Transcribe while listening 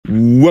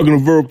Welcome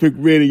to Verbal Pick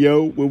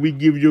Radio, where we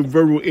give you a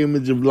verbal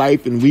image of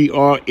life, and we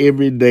are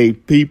everyday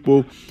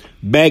people.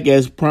 Back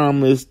as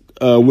promised,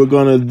 we're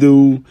going to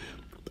do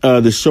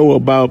the show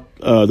about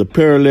the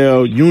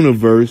parallel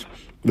universe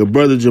with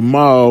Brother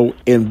Jamal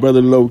and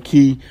Brother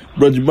Loki.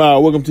 Brother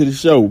Jamal, welcome to the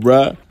show,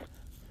 bro.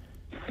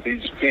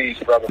 Peace,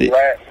 Brother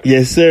Black.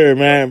 Yes, sir,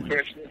 man.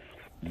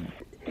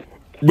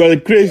 Brother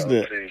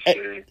Krishna.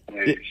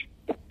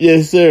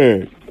 Yes,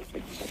 sir.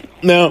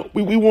 Now,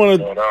 we want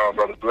to... Hold on,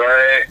 Brother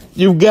Black.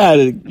 You got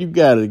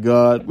it,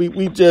 God.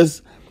 We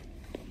just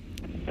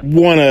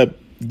want to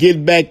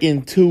get back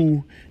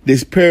into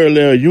this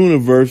parallel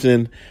universe,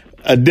 and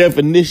a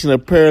definition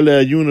of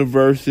parallel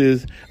universe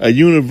is a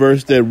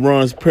universe that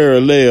runs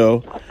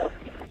parallel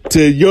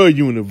to your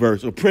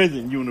universe, or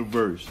present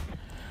universe.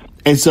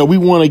 And so we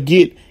want to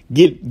get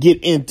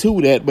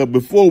into that. But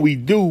before we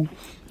do,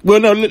 well,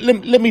 no,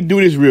 let me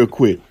do this real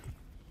quick.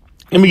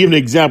 Let me give an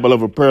example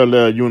of a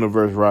parallel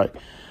universe, right?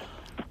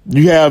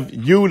 You have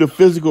you, the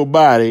physical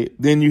body,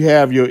 then you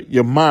have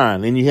your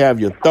mind, and you have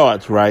your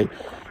thoughts, right?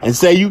 And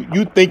say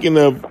you thinking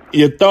of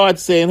your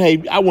thoughts saying,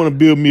 hey, I want to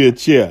build me a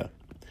chair.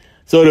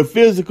 So the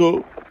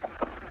physical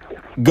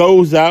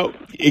goes out,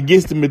 it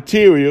gets the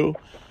material.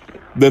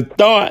 The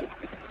thought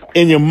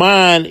in your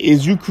mind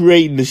is you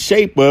creating the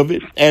shape of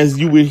it, as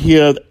you would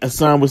hear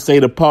some would say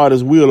the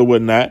potter's wheel or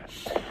whatnot.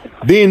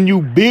 Then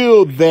you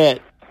build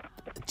that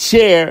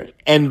chair,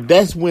 and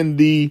that's when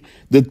the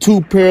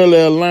two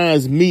parallel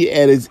lines meet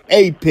at its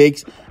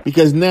apex,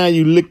 because now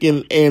you're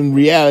looking in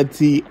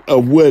reality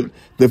of what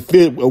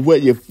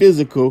your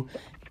physical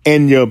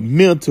and your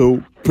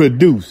mental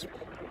produce.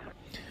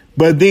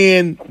 But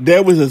then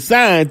there was a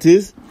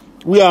scientist,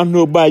 we all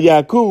know about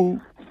Yakub.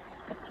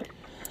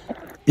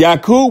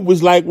 Yakub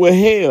was like, well,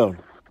 hell,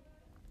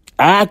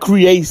 I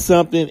create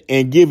something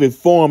and give it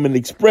form and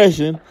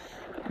expression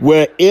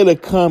where it'll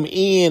come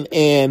in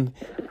and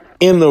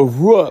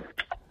interrupt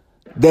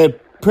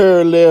that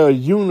parallel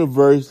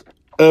universe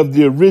of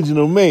the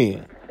original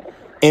man.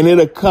 And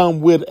it'll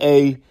come with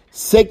a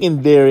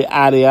secondary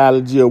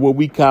ideology, or what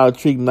we call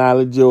trick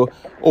knowledge,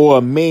 or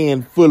a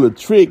man full of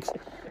tricks,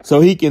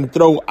 so he can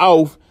throw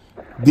off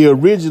the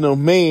original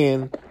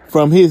man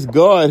from his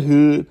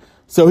godhood,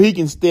 so he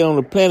can stay on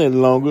the planet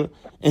longer,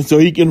 and so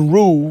he can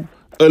rule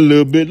a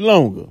little bit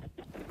longer,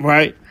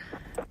 right?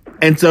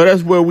 And so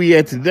that's where we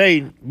at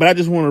today. But I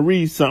just want to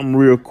read something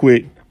real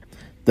quick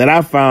that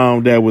I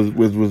found that was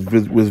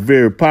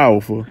very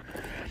powerful,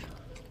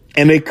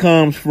 and it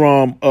comes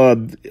from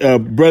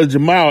Brother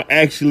Jamal,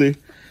 actually,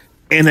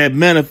 in that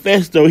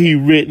manifesto he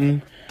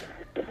written.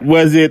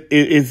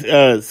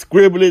 It's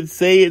scribble it,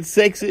 say it,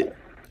 sex it,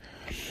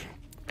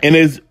 and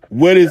it's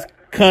what is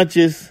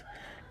conscious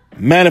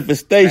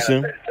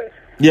manifestation.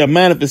 Yeah,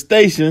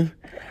 manifestation,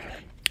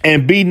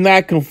 and be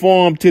not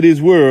conformed to this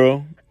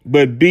world,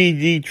 but be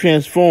ye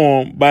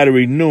transformed by the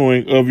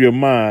renewing of your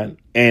mind.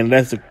 And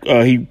that's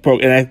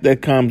that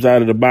comes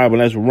out of the Bible.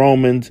 That's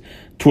Romans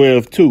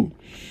 12:2.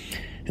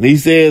 And he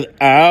says,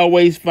 I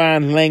always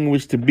find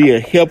language to be a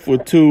helpful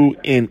tool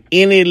in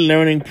any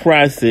learning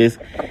process.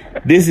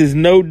 This is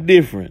no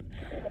different.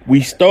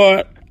 We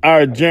start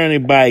our journey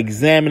by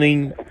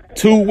examining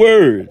two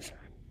words,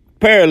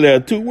 parallel,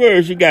 two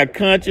words. You got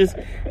conscious,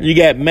 and you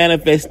got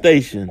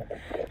manifestation.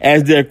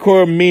 As their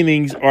core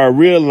meanings are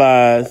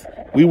realized,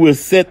 we will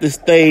set the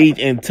stage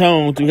and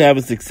tone to have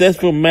a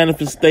successful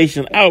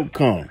manifestation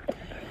outcome.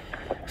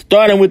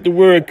 Starting with the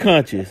word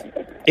conscious,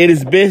 it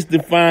is best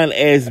defined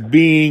as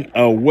being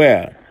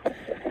aware.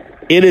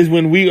 It is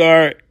when we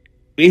are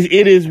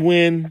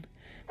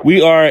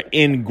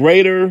in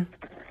greater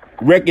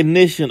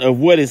recognition of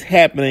what is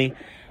happening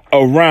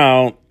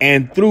around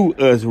and through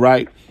us,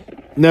 right?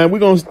 Now we're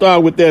gonna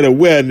start with that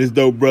awareness,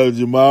 though, Brother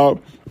Jamal,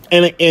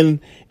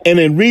 and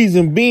the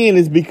reason being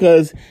is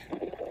because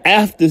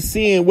after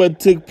seeing what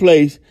took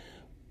place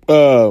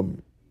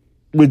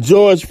with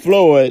George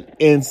Floyd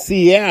in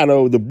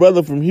Seattle, the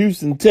brother from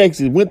Houston,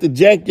 Texas, went to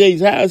Jack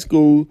Yates High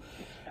School,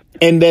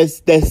 and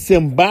that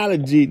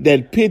symbology,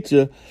 that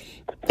picture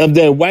of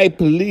that white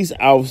police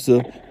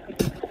officer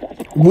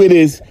with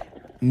his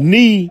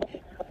knee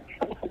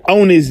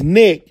on his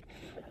neck,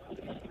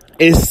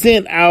 it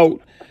sent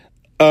out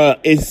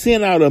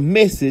a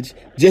message,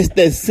 just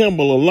that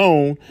symbol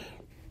alone,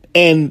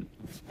 and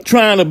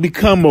trying to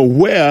become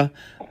aware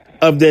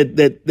of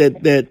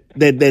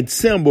that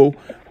symbol,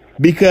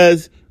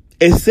 because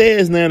it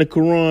says now in the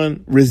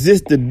Quran,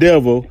 resist the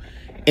devil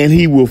and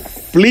he will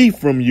flee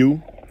from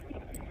you.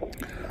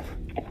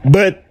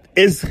 But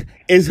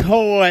it's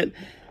hard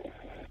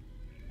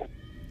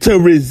to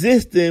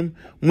resist him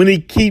when he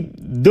keep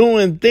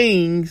doing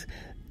things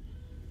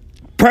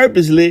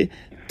purposely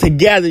to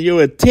gather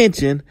your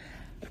attention.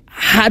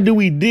 How do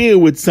we deal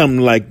with something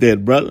like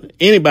that, brother?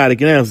 Anybody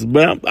can answer,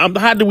 but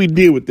how do we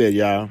deal with that,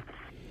 y'all?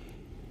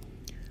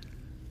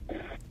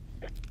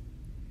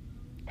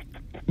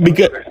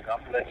 Because I'm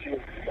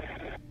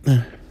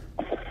gonna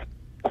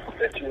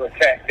let you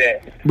attack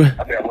that.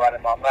 I've been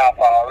running my mouth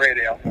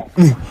already.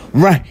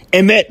 Right.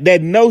 And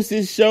that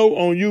Gnosis show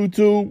on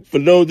YouTube, for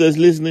those that's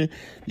listening,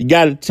 You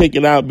got to check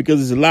it out because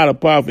there's a lot of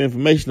powerful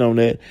information on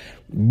that.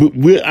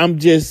 But I'm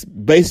just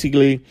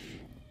basically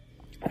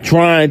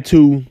trying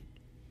to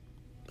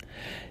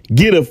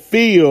get a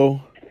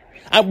feel.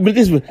 I'm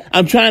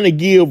trying to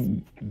give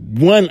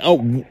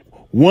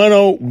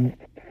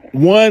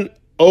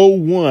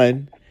 101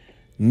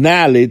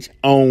 knowledge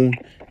on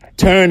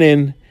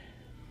turning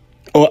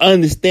or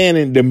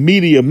understanding the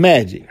media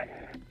magic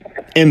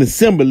and the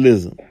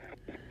symbolism.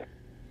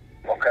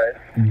 Okay.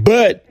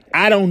 But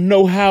I don't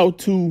know how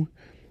to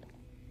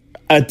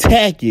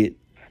attack it.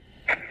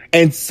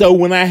 And so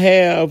when I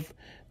have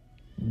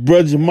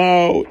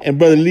Bro.Jamal and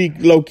Brother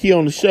Loki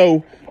on the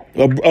show,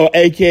 or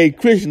AKA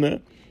Krishna,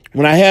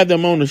 when I have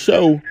them on the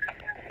show,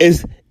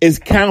 it's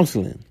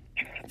counseling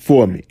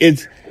for me.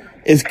 It's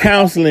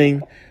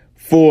counseling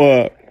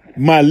for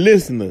my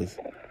listeners,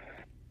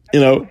 you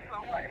know.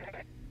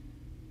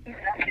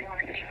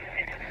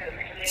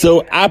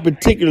 So I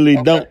particularly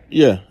I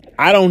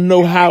don't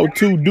know how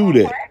to do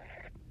that,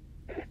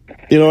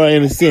 you know,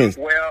 in a sense.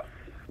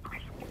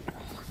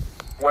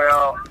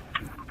 Well,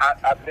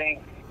 I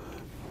think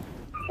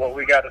what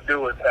we got to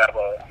do is have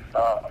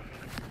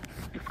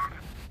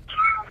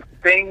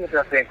things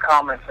have been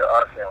coming to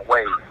us in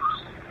waves,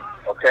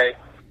 okay?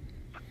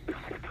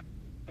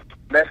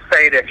 Let's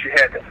say that you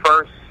had the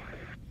first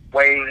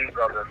wave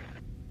of the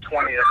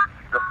 20th,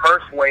 the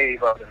first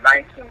wave of the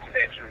 19th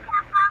century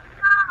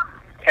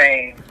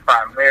came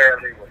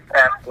primarily with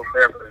Pastor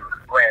Beverly's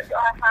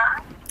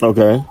granddaughter.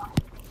 Okay.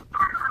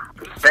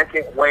 The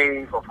second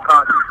wave of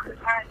consciousness,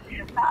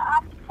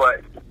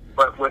 but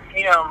with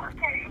him,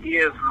 he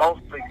has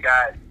mostly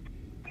got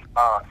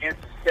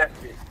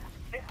intercepted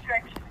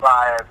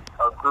by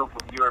a group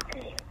of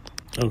Europeans.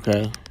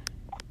 Okay.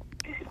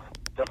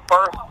 The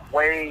first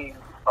wave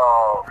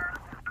of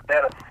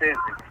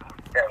metaphysics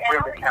that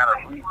really kind of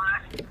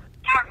reached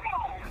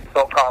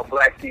so-called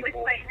black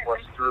people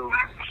was through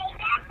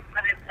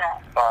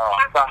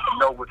Dr.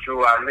 Noble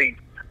Drew Ali.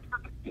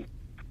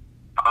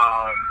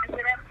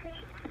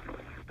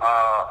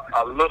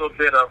 A little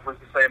bit of, we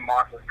could say,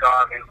 Marcus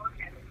Garvey,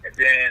 and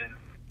then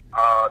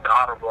the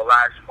Honorable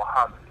Elijah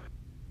Muhammad.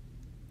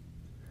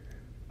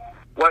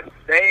 What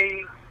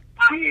they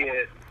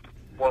did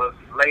was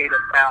lay the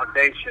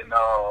foundation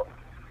of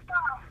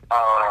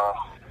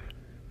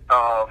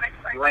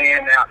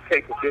laying out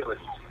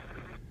capabilities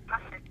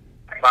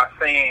by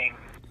saying,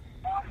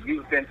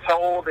 you've been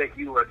told that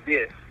you are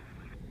this.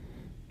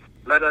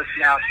 Let us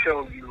now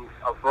show you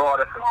a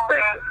broader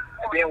perspective.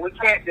 And then we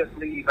can't just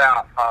leave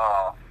out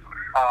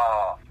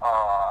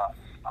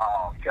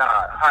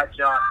High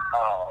John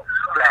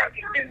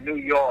in New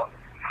York.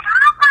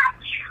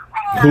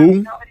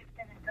 Who?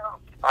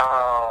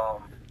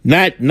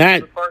 Not.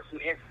 The person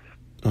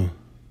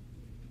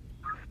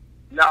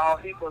No,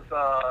 he was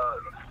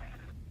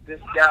this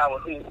guy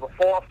was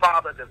before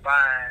Father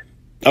Divine.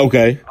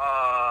 Okay.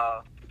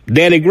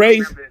 Daddy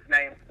Grace? His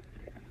name.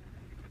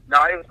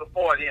 No, he was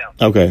before them.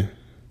 Okay.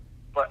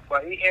 But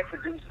he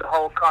introduced the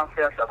whole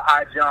concept of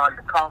High John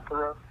the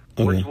Conqueror,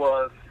 okay, which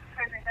was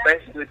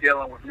basically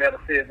dealing with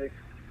metaphysics.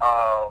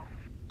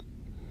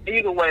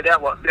 Either way, there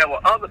were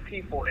other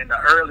people in the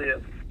early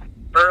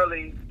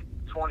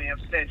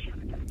 20th century.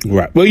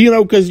 Right. Well, you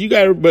know, because you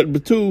got,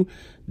 but too,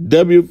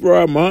 W.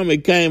 Farrar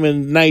Muhammad came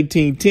in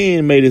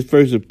 1910, made his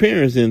first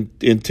appearance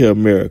into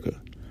America.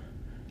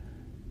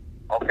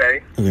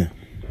 Okay. Okay.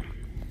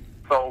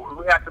 So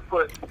we have to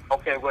put,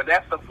 well,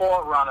 that's the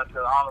forerunner to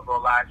the Honorable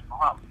Elijah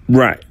Muhammad.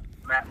 Right.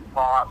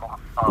 Muhammad.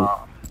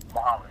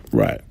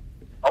 Right.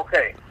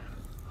 Okay.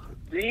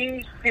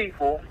 These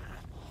people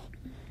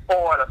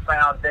poured a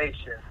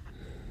foundation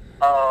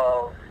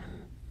of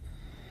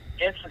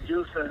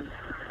introducing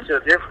to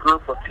this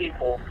group of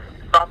people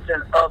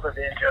something other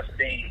than just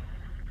being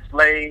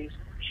slaves,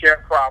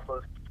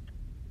 sharecroppers,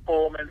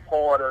 Pullman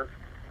porters,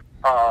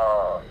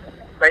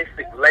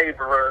 basic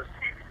laborers,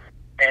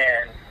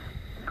 and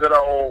good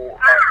old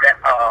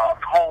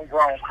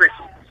homegrown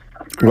Christians.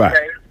 Right.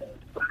 Okay?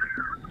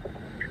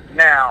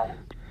 Now,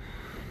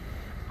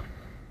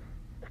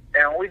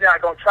 and we're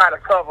not going to try to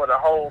cover the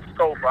whole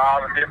scope of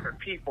all the different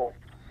people,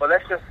 but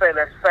let's just say,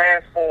 let's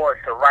fast forward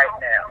to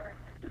right now.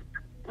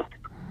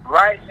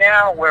 Right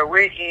now, where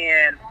we're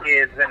in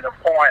is in the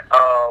point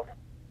of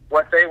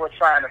what they were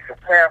trying to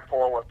prepare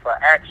for was for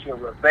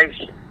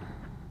actualization,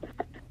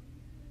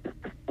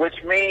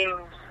 which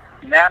means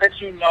now that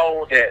you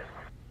know that,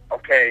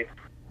 okay,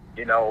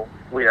 you know,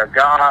 we are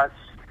gods,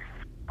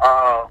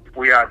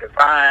 we are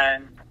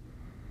divine,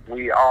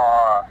 we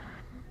are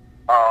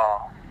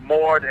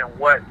more than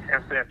what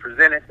has been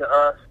presented to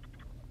us.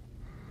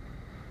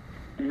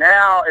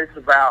 Now it's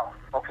about,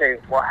 okay,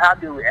 well, how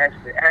do we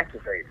actually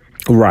activate it?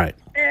 Right.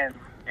 And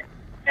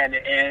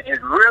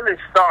it really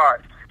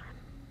starts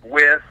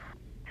with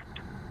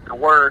the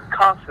word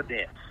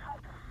confidence.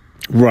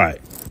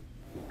 Right.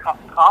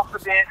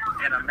 Confidence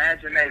and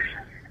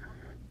imagination.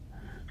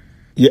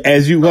 Yeah,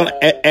 as you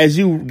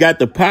got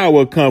the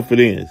power of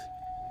confidence.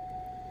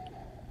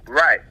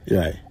 Right.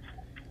 Right.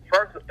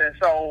 First, and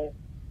so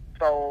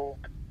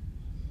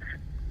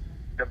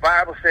the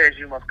Bible says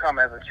you must come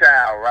as a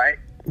child, right?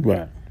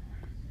 Right.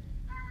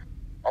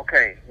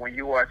 Okay, when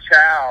you were a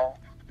child,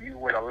 you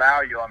would allow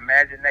your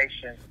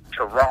imagination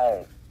to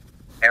roam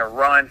and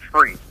run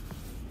free.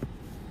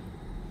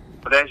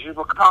 But as you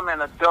become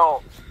an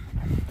adult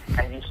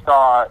and you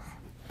start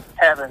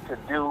having to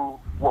do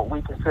what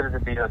we consider to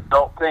be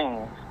adult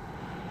things,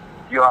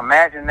 your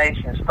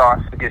imagination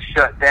starts to get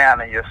shut down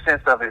and your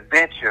sense of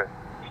adventure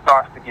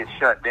starts to get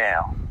shut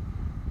down.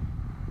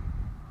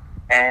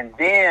 And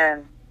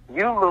then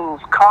you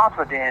lose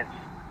confidence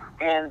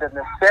in the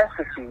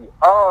necessity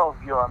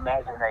of your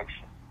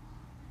imagination.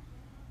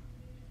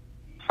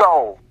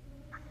 So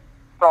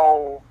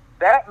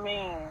that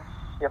means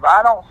if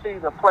I don't see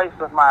the place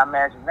of my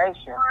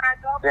imagination,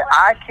 then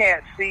I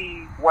can't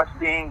see what's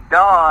being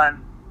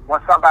done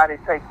when somebody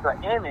takes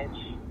an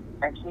image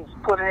and keeps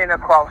putting it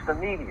across the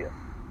media.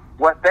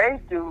 What they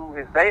do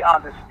is they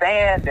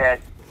understand that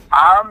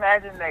our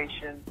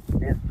imagination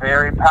is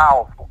very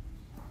powerful.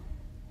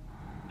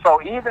 So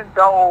even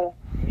though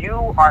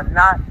you are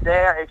not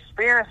there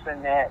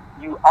experiencing that,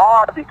 you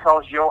are,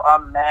 because your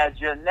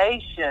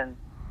imagination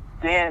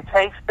then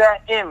takes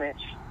that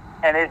image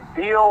and it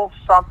builds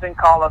something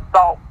called a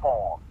thought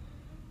form.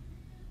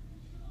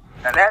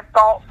 And that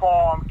thought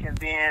form can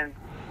then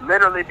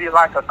literally be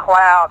like a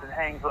cloud that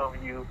hangs over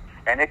you,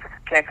 and it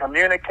can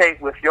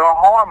communicate with your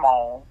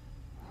hormones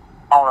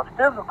on a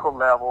physical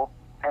level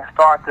and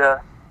start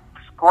to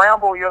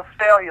scramble your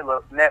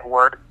cellular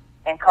network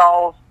and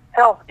cause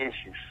health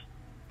issues.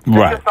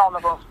 Right. Just on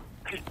the most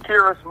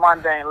purest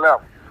mundane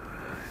level.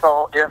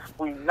 So if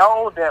we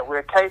know that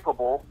we're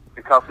capable,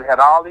 because we had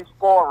all these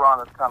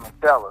forerunners come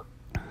and tell us,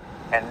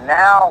 and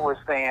now we're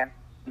saying,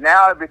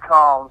 now it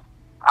becomes,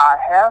 I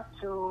have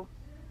to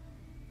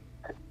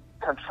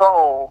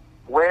control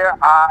where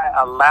I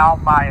allow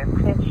my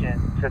attention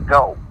to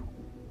go.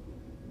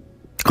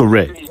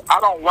 Correct. See, I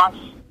don't watch,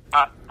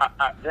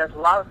 there's a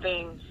lot of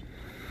things,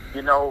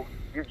 you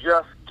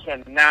just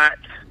cannot,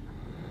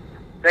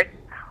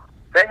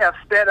 they have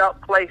set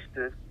up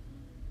places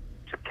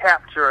to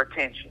capture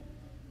attention.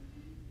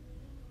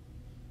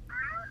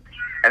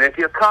 And if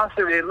you're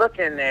constantly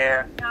looking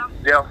there,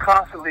 they'll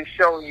constantly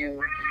show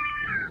you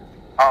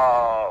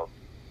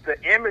the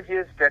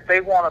images that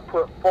they want to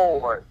put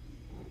forward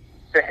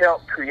to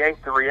help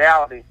create the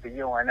reality for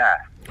you and I.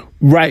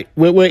 Right.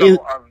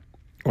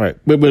 Right.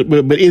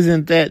 But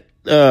isn't that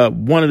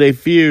one of their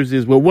fears?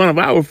 One of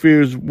our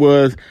fears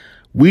was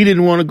we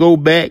didn't want to go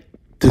back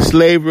to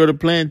slavery or the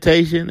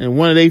plantation, and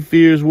one of their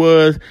fears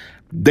was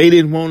they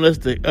didn't want us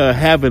to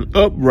have an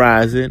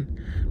uprising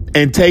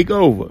and take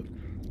over.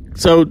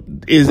 So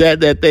is that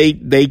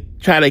they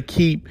try to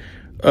keep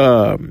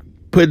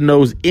putting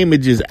those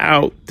images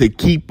out to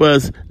keep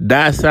us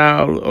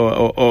docile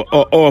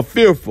or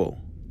fearful?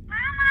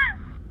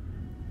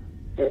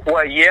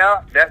 Well,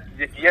 yeah,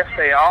 yes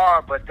they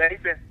are, but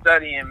they've been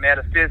studying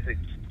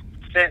metaphysics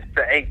since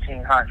the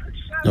 1800s.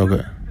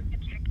 Okay.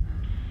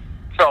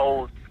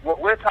 So what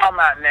we're talking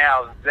about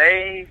now,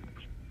 they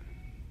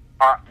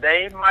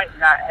might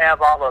not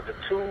have all of the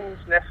tools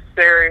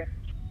necessary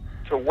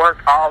to work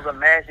all the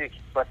magic,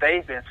 but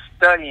they've been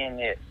studying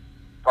it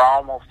for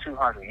almost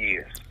 200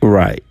 years.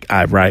 Right.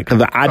 Right.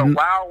 Because I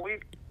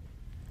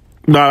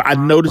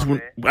noticed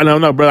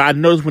I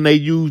noticed when they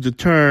use the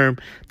term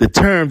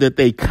that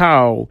they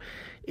call,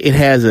 it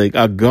has a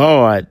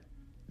God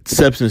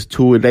substance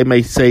to it. They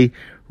may say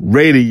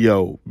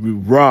radio,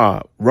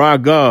 raw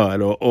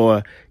God,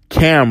 or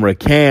camera,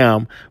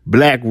 cam,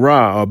 black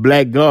raw, or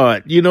black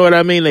God. You know what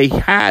I mean? They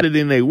hide it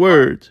in their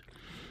words.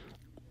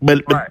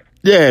 But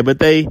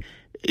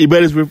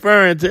it's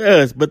referring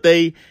to us. But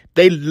they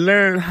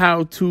learn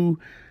how to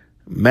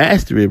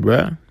master it,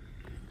 bro.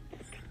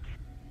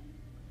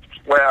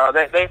 Well,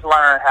 they've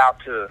learned how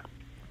to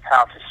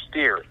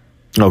steer it.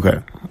 Okay.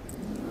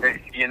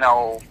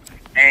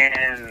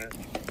 And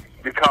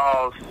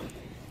because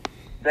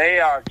they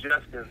are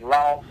just as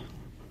lost,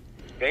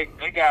 they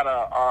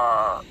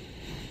got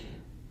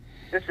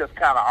this is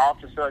kind of off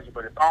the subject,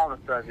 but it's on the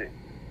subject.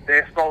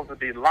 They're supposed to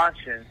be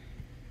launching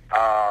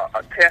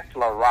a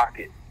Tesla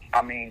rocket.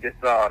 I mean, this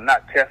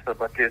not Tesla,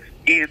 but this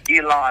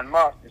Elon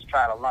Musk is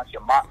trying to launch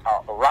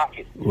a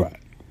rocket. Right.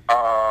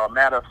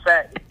 Matter of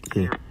fact,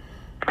 yeah.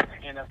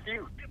 In a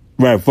few.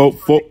 Right.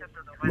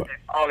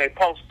 Oh, they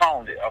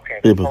postponed it. Okay,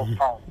 they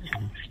postponed it.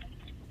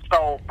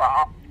 So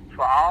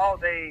for all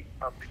they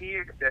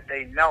appear that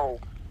they know,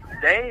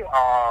 they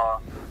are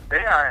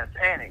in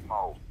panic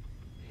mode.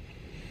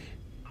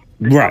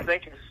 Because right. They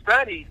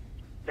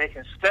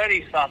can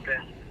study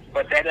something,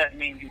 but that doesn't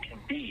mean you can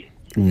be it.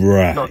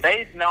 Right. So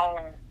they've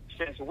known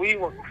since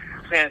before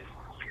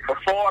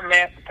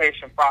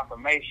Emancipation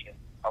Proclamation,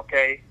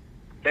 okay,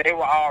 they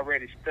were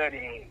already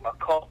studying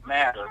occult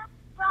matters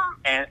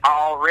and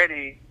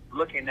already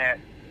looking at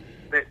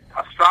that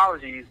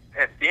astrology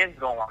has been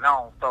going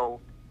on. So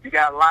you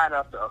got to line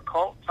up the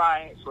occult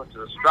science with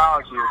the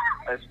astrology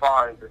as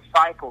far as the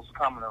cycles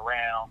coming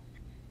around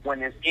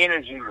when this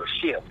energy will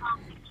shift.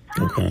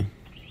 Okay.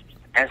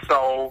 And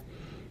so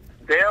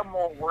they're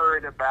more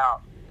worried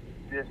about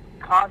this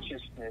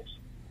consciousness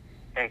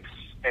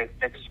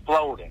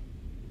exploding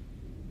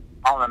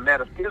on a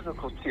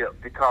metaphysical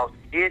tip, because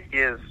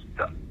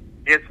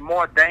it's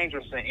more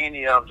dangerous than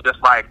any of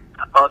just like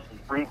us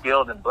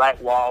rebuilding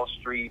Black Wall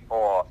Street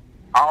or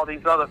all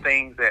these other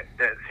things that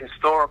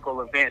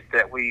historical events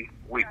that we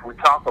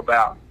talk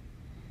about.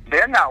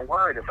 They're not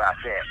worried about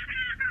that.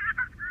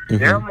 Mm-hmm.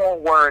 They're more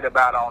worried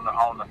about on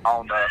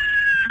the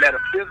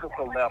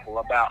metaphysical level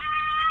about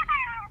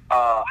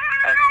an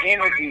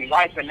energy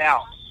wiping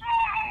out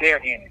their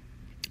energy.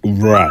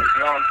 Right. You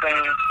know what I'm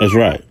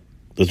saying?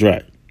 That's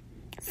right.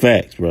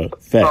 Facts, bro.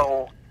 Facts.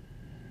 So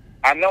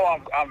I know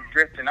I'm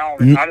drifting on.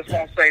 Mm-hmm. I just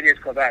want to say this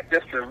because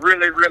just to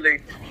really, really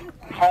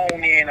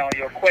hone in on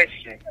your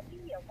question,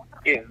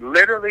 it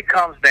literally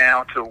comes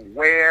down to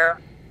where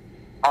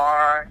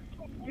are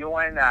you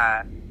and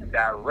I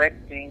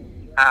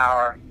directing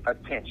our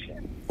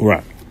attention.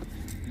 Right.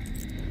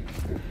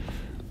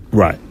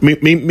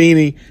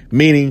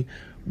 Meaning,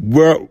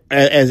 where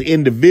as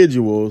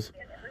individuals,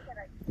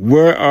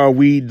 where are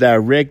we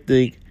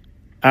directing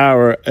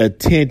our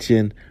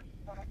attention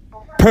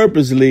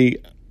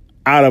purposely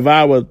out of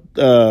our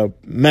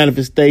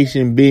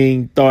manifestation,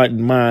 being, thought,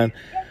 and mind,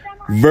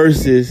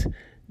 versus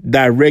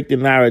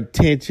directing our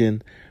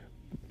attention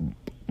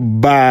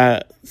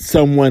by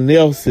someone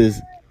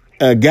else's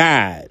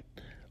guide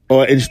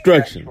or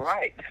instruction?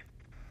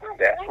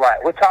 That's right.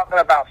 We're talking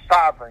about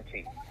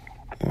sovereignty.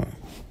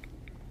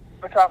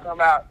 We're talking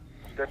about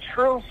the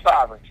true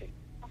sovereignty.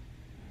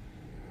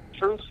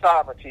 True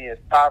sovereignty is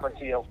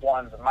sovereignty of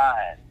one's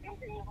mind.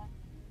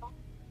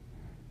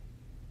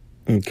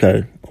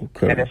 Okay.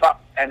 And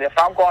if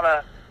I'm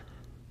gonna,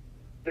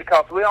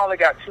 because we only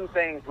got two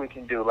things we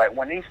can do. Like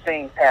when these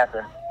things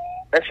happen,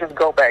 let's just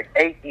go back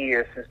 8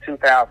 years since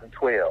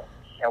 2012,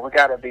 and we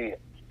got to be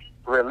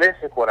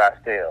realistic with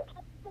ourselves.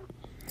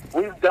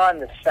 We've done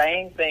the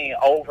same thing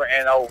over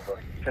and over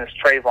since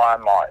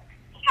Trayvon Martin.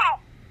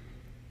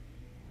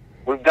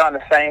 We've done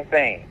the same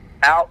thing.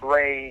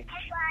 Outrage,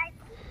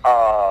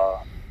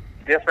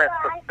 different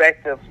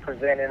perspectives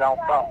presented on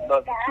something.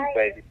 Love you too,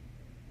 baby.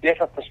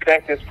 Different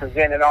perspectives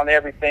presented on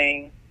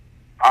everything.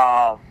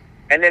 And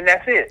then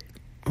that's it.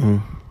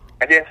 Mm.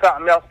 And then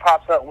something else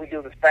pops up and we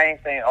do the same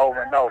thing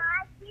over and over.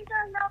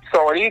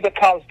 So it either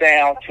comes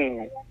down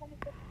to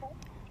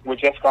we're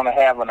just going to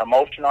have an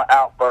emotional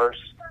outburst,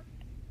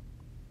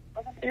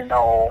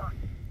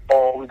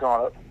 or we're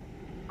going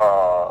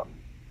to,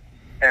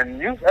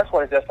 that's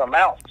what it just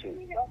amounts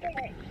to.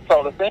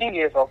 So the thing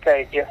is,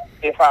 okay,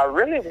 if I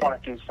really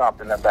want to do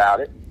something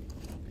about it,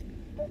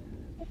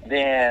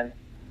 then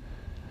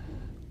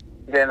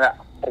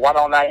why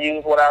don't I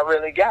use what I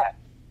really got?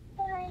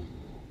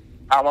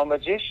 I'm a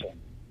magician.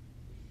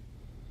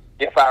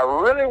 If I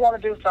really want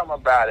to do something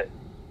about it,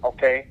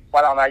 okay,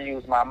 why don't I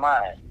use my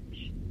mind?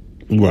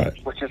 Right.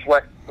 Which is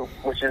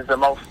the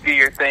most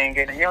feared thing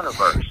in the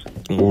universe.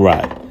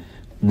 Right.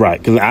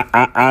 Because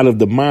out of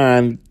the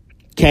mind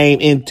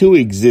came into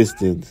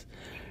existence.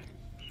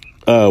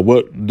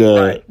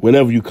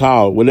 Whatever you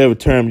call it, whatever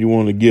term you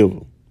want to give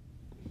them.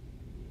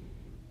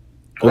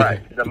 Right.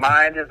 Okay. The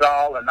mind is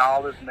all, and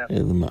all is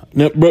mental.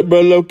 Now,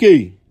 bro,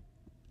 Loki.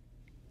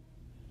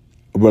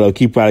 Bro,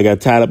 Loki probably got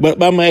tied up. But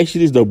I'm gonna ask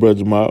you this though,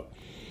 Bro.Jamal.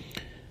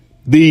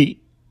 The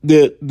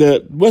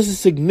what's the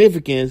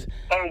significance?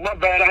 Oh, my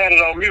bad. I had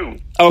it on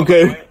mute.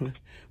 Okay.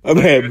 My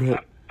bad, bro.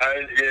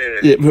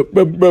 Yeah,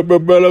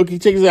 bro, Loki,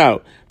 check this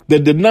out.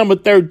 The number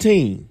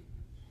 13.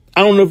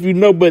 I don't know if you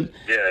know, but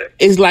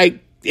it's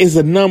like it's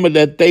a number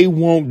that they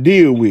won't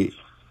deal with.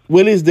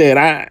 What is that?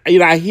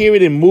 I hear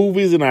it in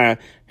movies and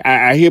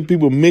I hear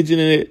people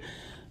mentioning it,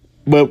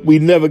 but we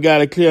never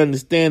got a clear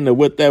understanding of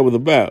what that was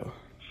about.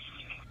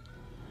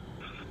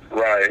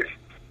 Right.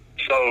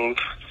 So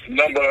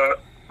number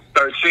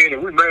 13,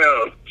 and we may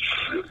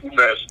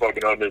have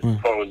spoken on this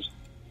before.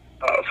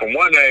 From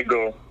one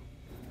angle,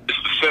 it's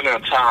the center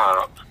of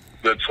time.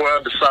 The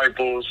 12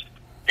 disciples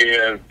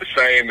is the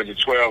same as the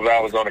 12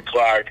 hours on the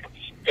clock,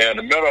 and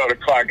the middle of the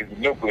clock is the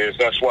nucleus.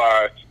 That's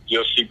why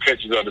you'll see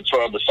pictures of the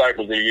 12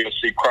 disciples and you'll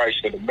see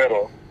Christ in the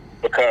middle,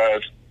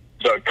 because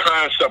the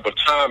concept of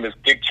time is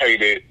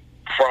dictated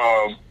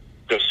from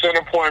the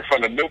center point,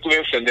 from the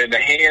nucleus, and then the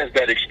hands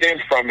that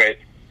extend from it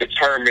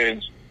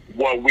determines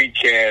what we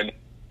can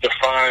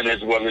define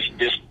as, well,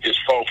 it's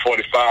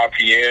 4:45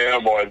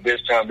 p.m. or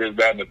this time, this,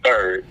 that, and the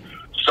third.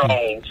 So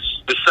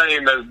the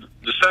same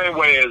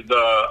way as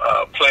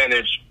the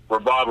planets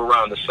revolve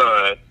around the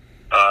sun,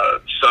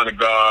 Son of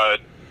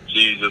God,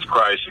 Jesus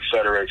Christ, et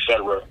cetera, et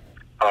cetera.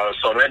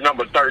 So that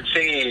number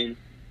 13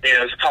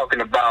 is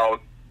talking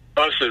about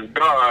us as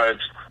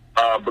gods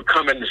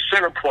becoming the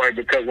center point,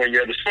 because when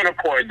you're the center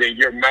point, then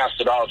you're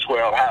mastered all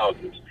 12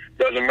 houses.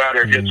 Doesn't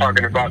matter if you're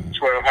talking about the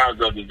 12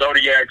 houses of the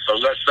zodiac. So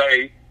let's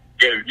say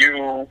if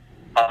you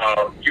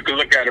can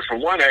look at it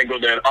from one angle,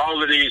 that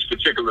all of these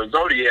particular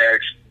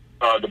zodiacs,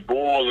 the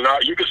bull and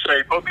all, you can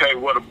say, okay,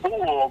 well, the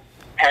bull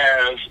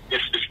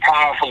it's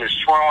powerful and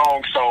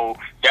strong, so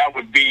that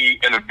would be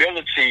an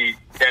ability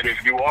that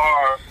if you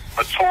are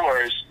a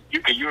Taurus,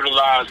 you can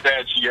utilize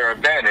that to your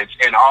advantage.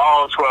 In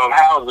all 12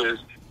 houses,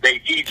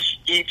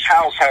 each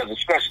house has a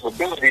special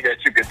ability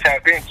that you can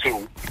tap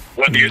into.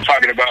 Whether you're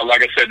talking about,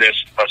 like I said,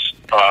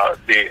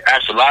 the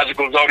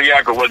astrological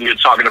zodiac, or whether you're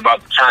talking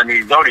about the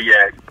Chinese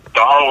zodiac,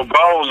 the whole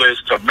goal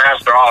is to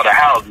master all the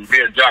houses, be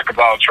a jack of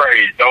all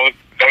trades. Don't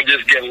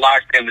just get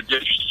locked into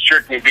just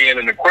strictly being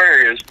an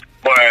Aquarius,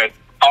 but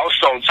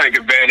also take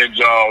advantage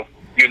of,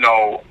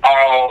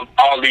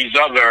 all these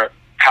other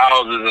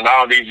houses and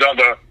all these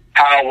other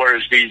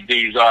powers, these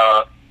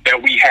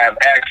that we have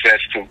access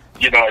to,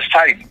 as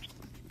Titans.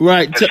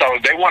 Right. And so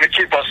they want to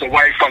keep us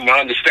away from the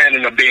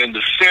understanding of being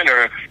the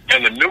center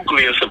and the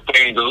nucleus of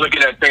things, and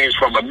looking at things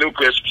from a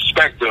nucleus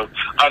perspective,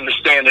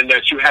 understanding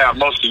that you have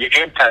most of your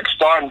impact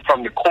starting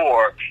from the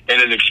core and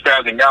then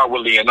expanding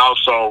outwardly, and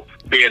also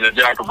being a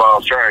jack of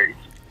all trades.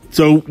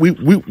 So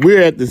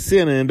we're at the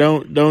center and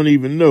don't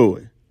even know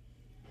it.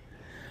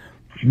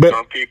 But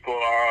some people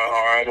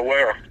are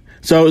unaware.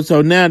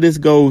 So now this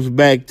goes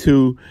back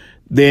to,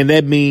 then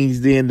that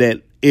means then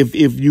that if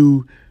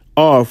you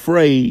are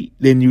afraid,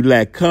 then you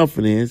lack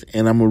confidence.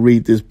 And I'm going to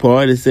read this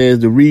part. It says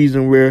the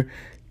reason where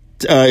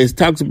it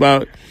talks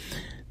about,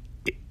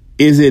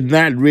 is it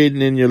not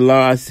written in your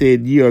law, I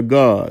said ye are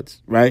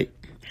gods, right?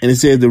 And it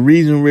says the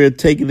reason we're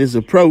taking this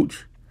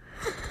approach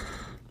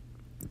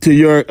to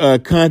your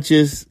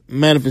conscious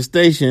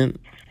manifestation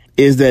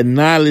is that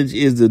knowledge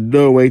is the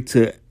doorway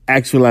to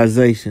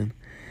actualization.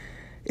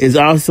 It's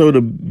also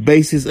the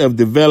basis of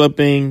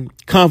developing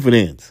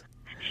confidence.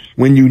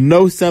 When you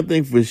know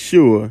something for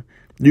sure,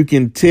 you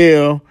can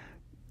tell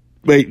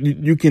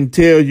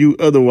you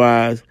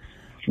otherwise.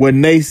 What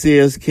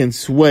naysayers can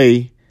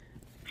sway,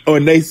 or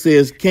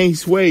naysayers can't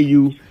sway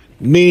you,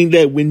 meaning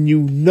that when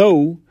you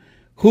know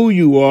who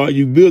you are,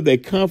 you build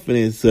that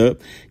confidence up.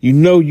 You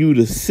know you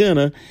the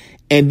center,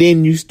 and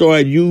then you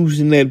start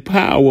using that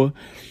power.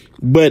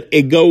 But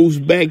it goes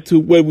back to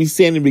what we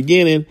said in the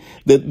beginning.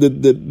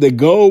 The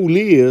goal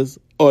is,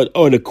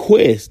 or the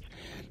quest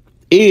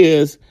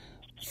is,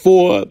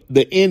 for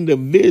the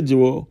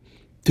individual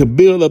to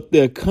build up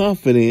their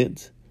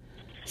confidence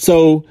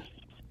so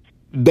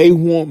they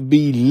won't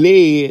be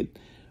led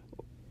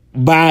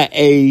by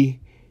a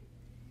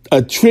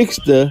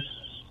trickster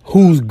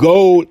whose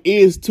goal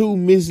is to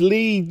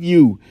mislead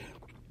you.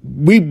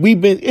 We've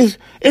been,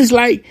 it's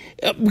like,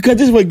 because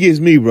this is what gets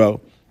me,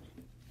 bro.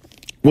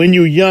 When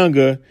you're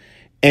younger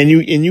and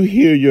you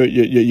hear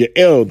your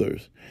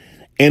elders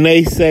and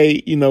they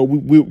say,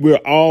 we're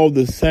all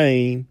the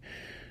same.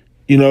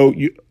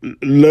 You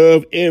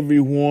love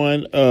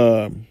everyone,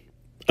 love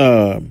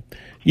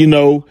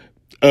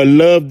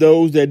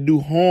those that do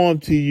harm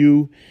to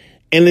you.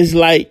 And it's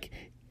like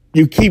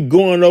you keep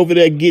going over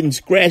there getting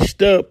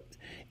scratched up,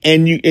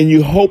 and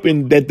you're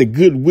hoping that the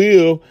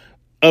goodwill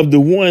of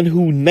the one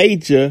who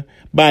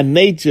by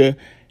nature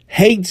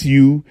hates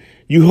you,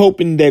 you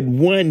hoping that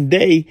one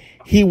day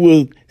he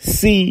will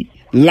see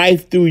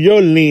life through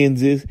your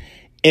lenses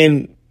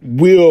and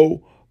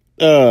will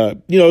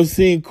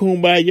sing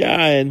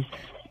Kumbaya and,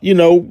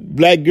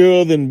 black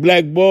girls and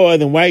black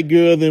boys and white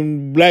girls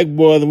and black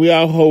boys, and we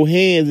all hold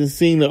hands and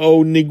sing the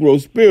old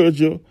Negro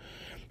spiritual.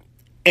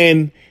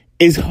 And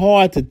it's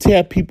hard to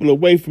tear people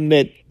away from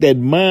that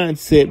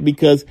mindset,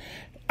 because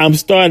I'm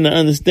starting to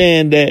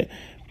understand that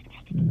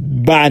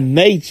by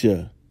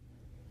nature,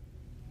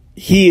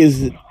 he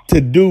is to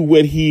do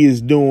what he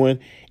is doing,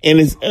 and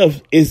it's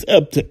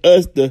up to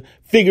us to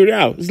figure it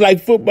out. It's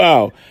like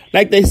football.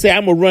 Like they say,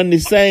 I'm going to run the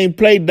same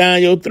play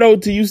down your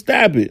throat till you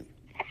stop it.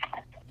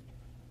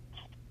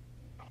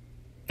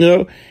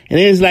 And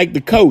it's like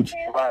the coach.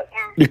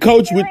 The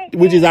coach,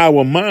 which is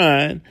our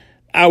mind,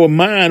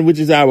 which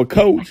is our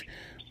coach,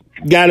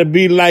 got to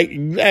be like,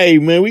 hey,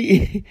 man,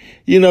 we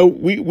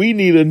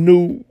need a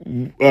new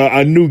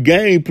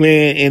game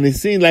plan. And it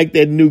seems like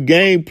that new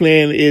game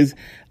plan is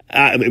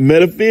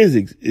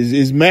metaphysics,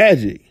 is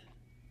magic.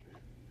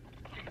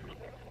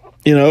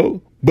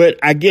 But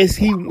I guess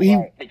he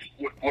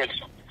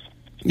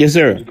yes,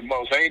 sir. The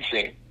most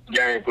ancient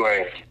game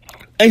plan.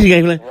 Ancient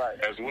game plan. Right,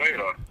 as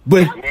well.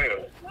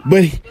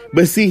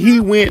 But see, he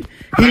went.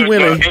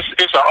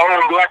 It's an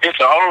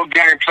old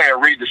game plan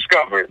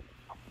rediscovered.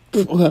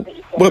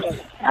 But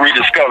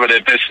rediscovered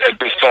at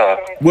this time.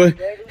 Well,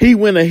 he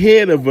went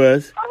ahead of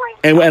us,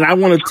 and I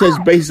want to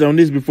touch base on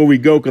this before we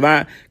go,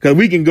 because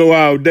we can go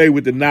all day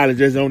with the knowledge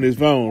that's on this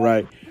phone,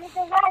 right?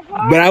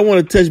 But I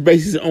want to touch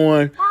bases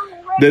on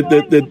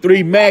the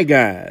three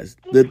magi's,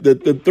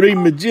 the three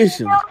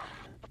magicians,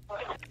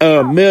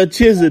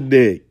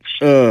 Melchizedek,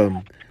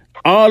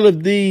 all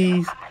of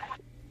these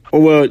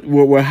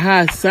were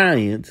high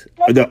science,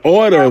 the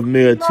order of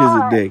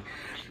Melchizedek,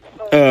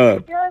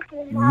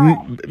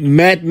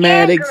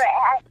 mathematics,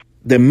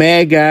 the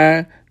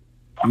Magi,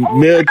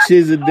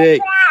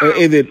 Melchizedek,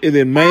 is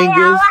it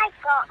Mangas?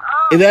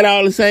 Is that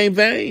all the same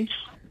thing?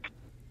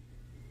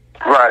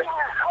 Right.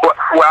 Well,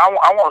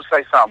 I want to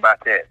say something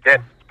about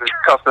that.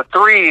 Because the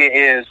three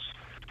is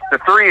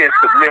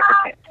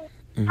significant.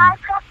 Mm-hmm.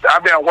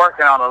 I've been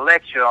working on a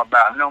lecture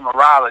about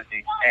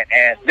numerology,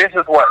 and this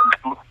is what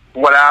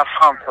what I've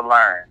come to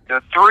learn.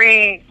 The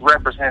 3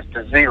 represents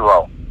the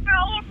 0.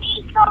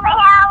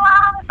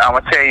 I'm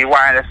gonna tell you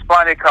why, and it's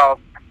funny because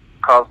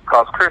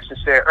Christian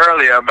said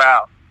earlier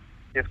about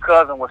his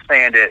cousin was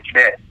saying that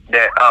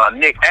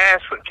Nick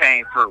Ashford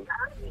came through,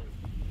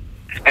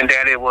 and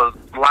that it was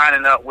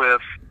lining up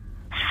with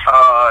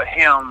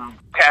him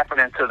tapping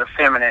into the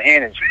feminine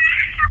energy.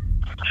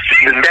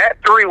 That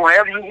 3,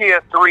 whenever you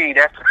hear 3,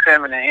 that's the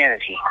feminine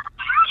energy.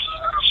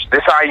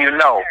 This how you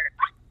know.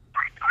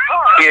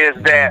 Is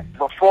that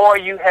before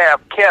you have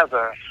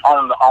Kether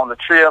on the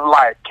tree of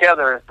life,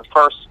 Kether is the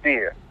first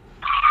sphere.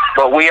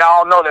 But we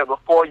all know that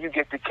before you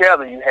get to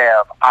Kether, you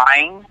have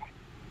Ein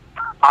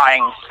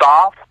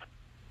Soft,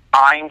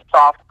 and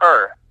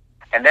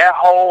that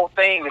whole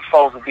thing is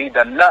supposed to be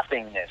the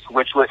nothingness,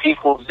 which would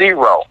equal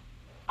 0,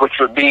 which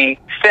would be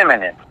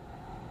feminine.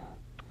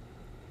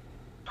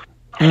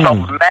 So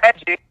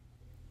magic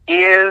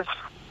is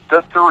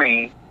the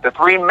 3. The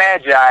 3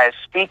 magi is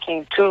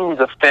speaking to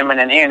the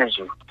feminine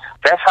energy.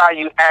 That's how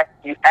you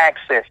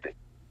access it.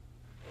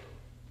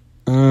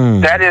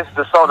 That is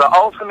the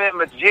ultimate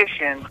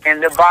magician in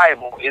the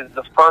Bible is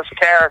the first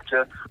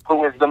character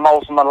who is the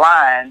most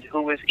maligned,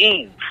 who is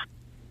Eve.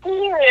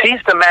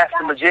 She's the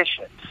master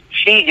magician.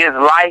 She is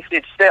life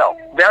itself.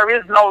 There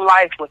is no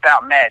life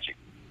without magic.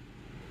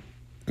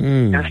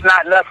 It's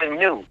not nothing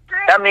new.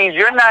 That means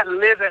you're not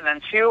living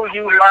until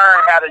you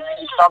learn how to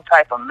use some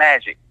type of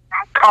magic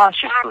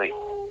consciously.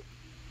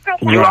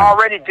 You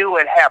already do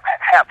it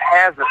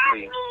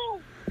haphazardly.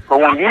 But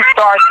when you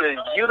start to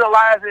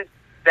utilize it,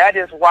 that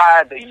is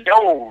why the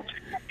Yod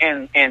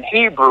in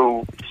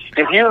Hebrew,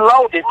 if you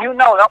know,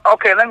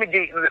 okay,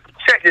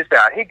 check this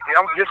out.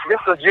 This is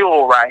a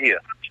jewel right here.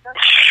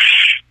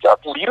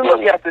 When you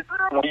look at the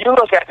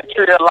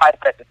tree of life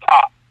at the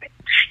top,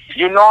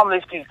 you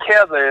normally see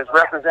Kether is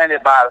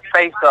represented by the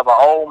face of an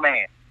old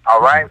man.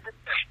 All right.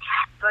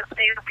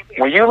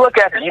 When you look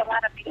at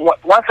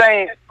one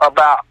thing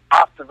about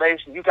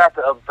observation, you got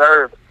to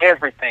observe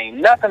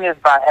everything. Nothing is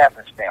by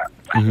happenstance.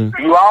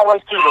 You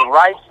always see the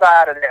right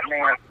side of that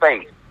man's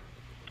face.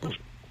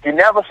 You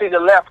never see the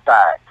left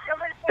side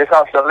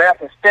because the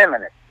left is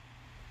feminine.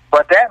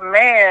 But that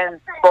man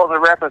is supposed to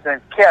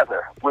represent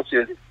Kether, which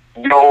is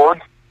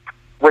Yod,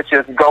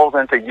 goes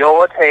into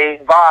Yod, He,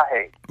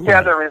 Vahe.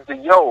 Kether is the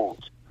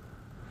Yod.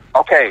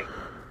 Okay.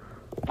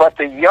 But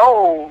the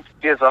Yod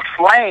is a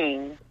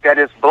flame that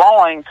is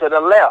blowing to the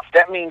left.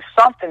 That means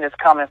something is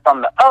coming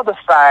from the other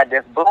side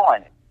that's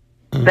blowing it.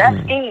 That's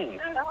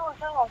Eve.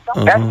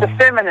 That's the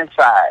feminine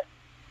side.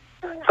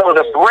 So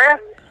the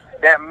breath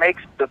that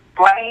makes the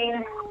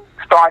flame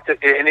start to,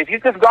 and if you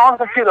just go on the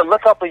computer,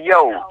 look up a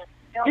Yod,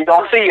 you're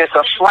going to see it's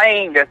a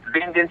flame that's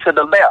bending to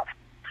the left.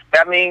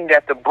 That means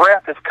that the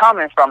breath is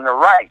coming from the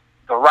right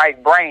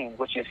brain,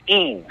 which is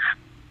Eve.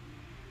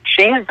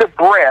 She's the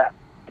breath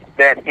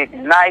that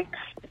ignites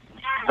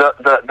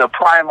the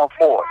primal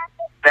force.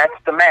 That's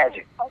the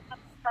magic.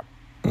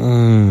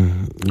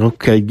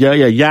 Okay.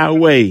 Yeah.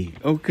 Yahweh.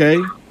 Okay.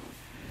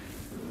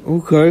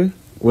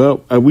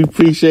 Well, we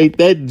appreciate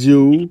that,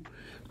 Jewel,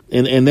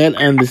 and that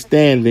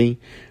understanding.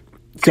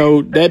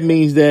 So that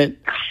means that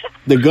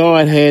the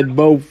God had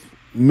both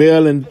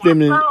male and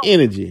feminine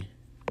energy.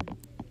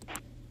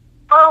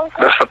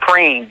 The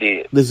Supreme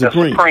did. The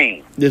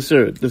Supreme. Yes,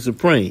 sir. The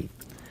Supreme.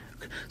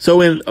 So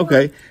then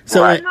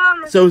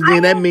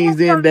that means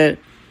then that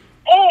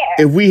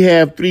if we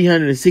have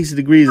 360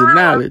 degrees of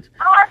knowledge,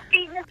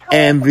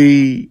 and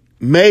the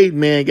made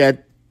man got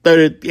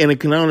 30 and it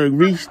can only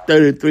reach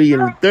 33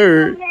 and a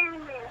third,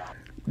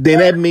 then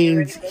that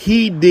means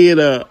he did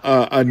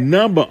a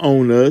number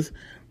on us.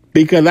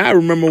 Because I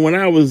remember when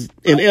I was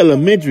in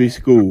elementary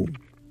school,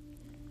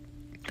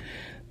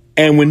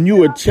 and when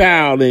you a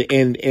child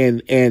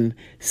and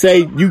say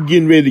you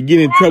getting ready to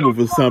get in trouble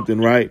for something,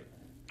 right?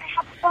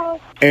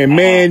 And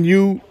man,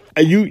 you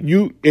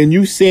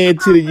saying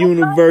to the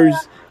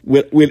universe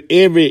with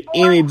every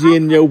energy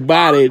in your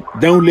body,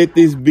 don't let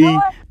this be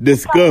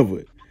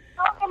discovered.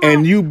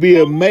 And you be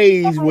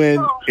amazed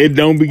when it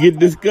don't get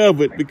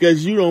discovered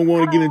because you don't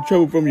want to get in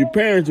trouble from your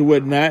parents or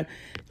whatnot.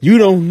 You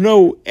don't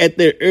know at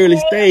the early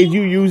stage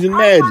you using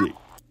magic.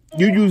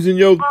 You using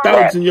your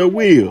thoughts and your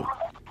will.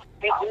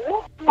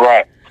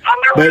 Right.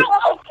 But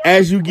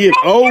as you get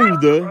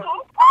older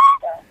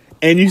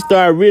and you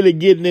start really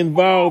getting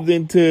involved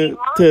into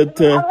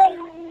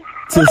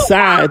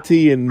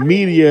society and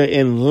media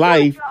and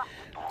life,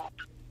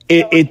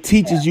 it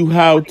teaches you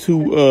how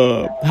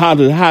to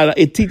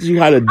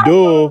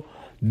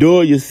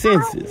dull your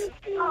senses.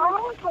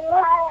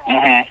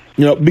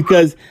 You know,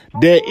 because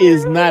there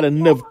is not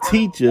enough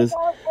teachers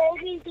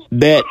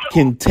that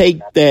can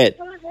take that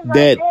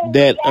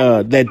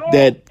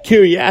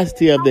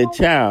curiosity of that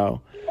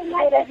child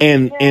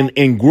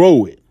and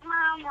grow it.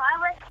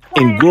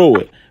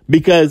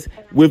 Because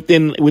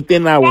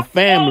within our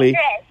family,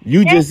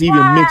 you just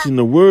even mentioned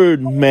the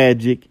word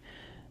magic,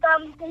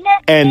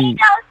 and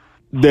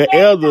the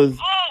elders,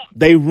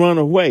 they run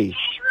away,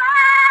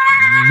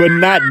 but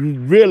not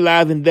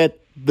realizing that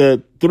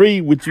the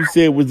 3, which you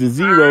said was the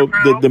 0,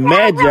 the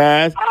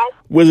Magi's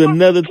was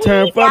another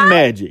term for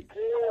magic.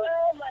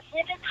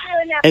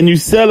 And you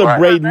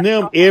celebrating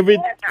them every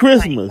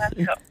Christmas.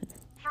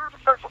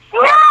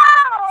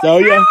 So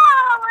yeah,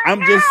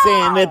 I'm just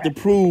saying that to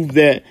prove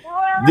that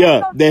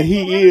that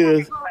he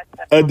is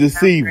a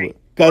deceiver,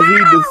 because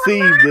he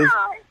deceived us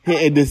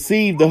and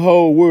deceived the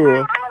whole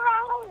world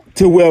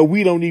to where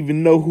we don't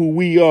even know who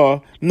we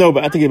are. No,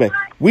 but I take it back.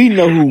 We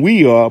know who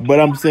we are, but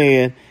I'm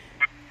saying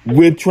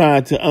we're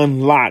trying to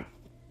unlock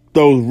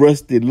those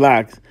rusted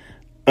locks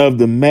of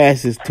the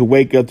masses to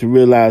wake up to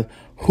realize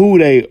who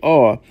they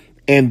are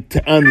and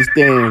to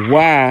understand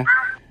why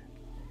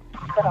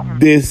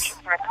this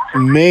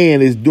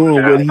man is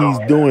doing what he's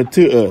doing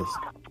to us.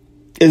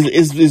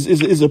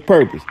 It's a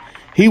purpose.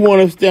 He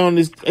wants to stay on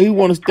this. He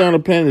wants to stay on the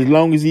planet as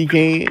long as he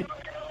can.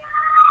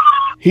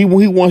 He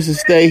wants to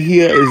stay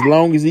here as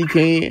long as he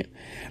can,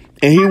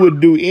 and he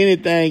would do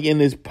anything in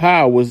his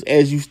powers,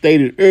 as you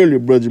stated earlier,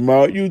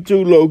 Bro.Jamal. You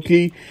too,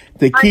 Loki,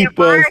 to keep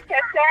us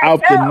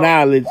out the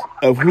knowledge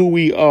of who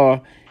we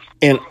are,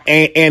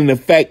 and the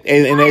fact,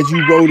 and as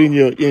you wrote in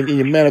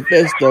your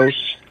manifesto,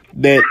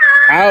 that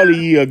all of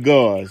ye are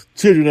gods,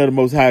 children of the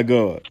Most High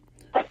God.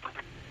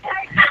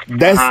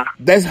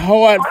 That's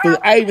hard for,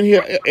 I even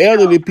hear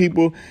elderly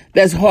people,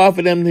 that's hard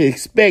for them to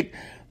expect,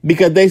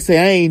 because they say,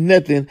 I ain't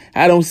nothing.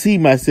 I don't see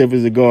myself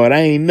as a God. I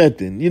ain't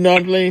nothing. You know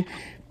what I'm saying?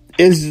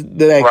 It's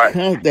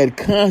that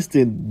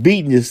constant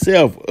beating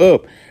yourself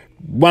up.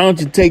 Why don't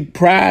you take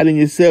pride in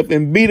yourself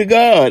and be the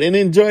God and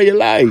enjoy your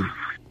life?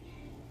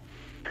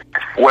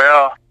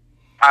 Well,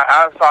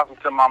 I was talking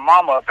to my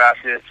mama about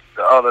this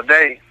the other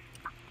day,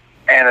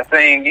 and the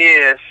thing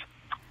is,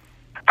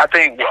 I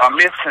think a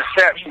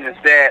misconception is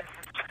that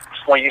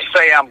when you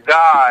say I'm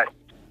God,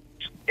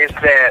 it's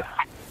that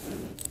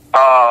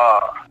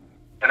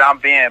that I'm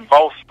being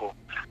boastful.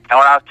 And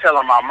what I was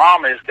telling my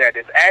mama is that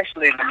it's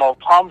actually the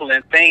most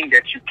humbling thing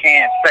that you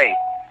can say.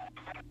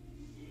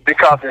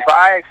 Because if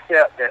I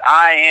accept that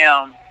I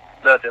am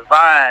the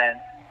divine,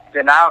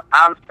 then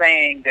I'm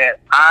saying that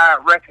I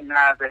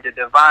recognize that the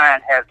divine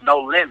has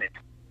no limit.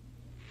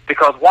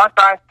 Because once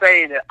I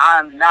say that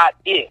I'm not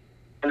it,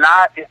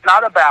 it's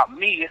not about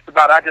me, it's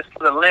about I just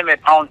put a limit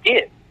on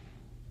it.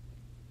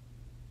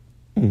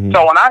 Mm-hmm.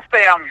 So when I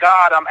say I'm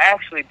God, I'm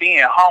actually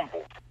being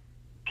humble.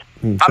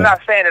 Okay. I'm not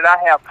saying that I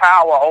have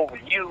power over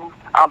you,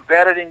 I'm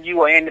better than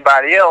you or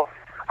anybody else.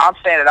 I'm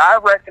saying that I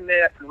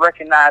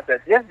recognize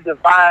that this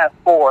divine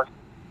force,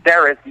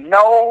 there is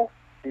no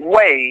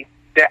way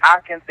that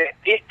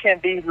it can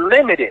be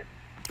limited.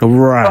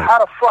 Right. So how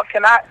the fuck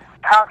can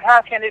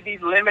how can it be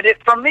limited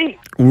from me?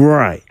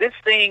 Right. This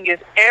thing is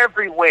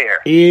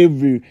everywhere.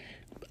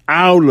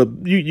 All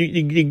of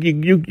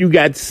you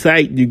got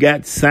sight, you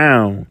got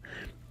sound.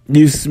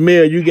 You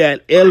smell, you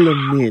got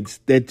elements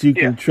that you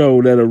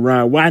control that are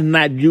around. Why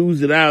not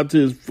use it out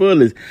to its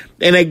fullest?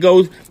 And that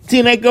goes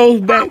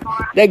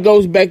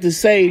back to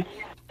say,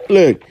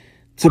 look,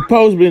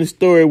 supposedly in the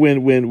story when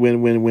and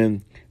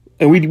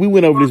we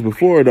went over this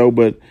before though,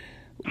 but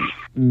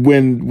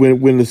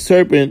when the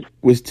serpent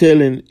was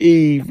telling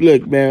Eve,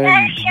 look,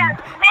 man,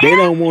 they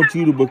don't want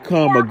you to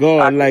become a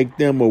god like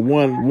them or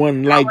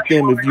one like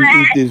them if you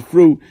eat this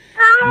fruit.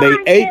 They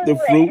ate the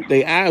fruit,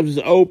 their eyes was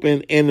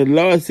open, and the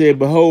Lord said,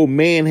 behold,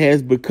 man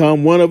has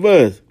become one of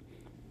us.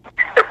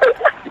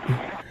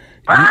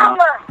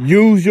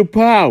 Use your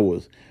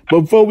powers.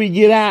 But before we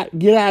get out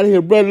of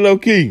here, Brother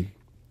Loki.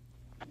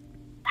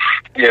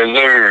 Yes,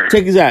 sir.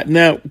 Check us out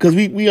now, because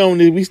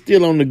we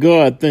still on the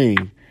God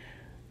thing.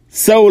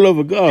 Soul of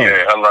a God.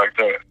 Yeah, I like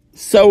that.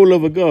 Soul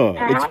of a God.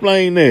 Mm-hmm.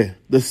 Explain that.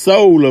 The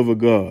soul of a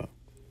God.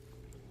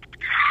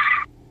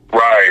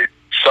 Right.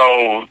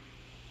 So,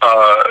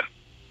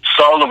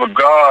 soul of a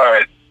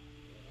God,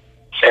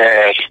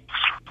 and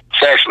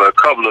it's actually a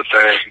couple of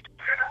things.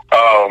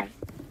 I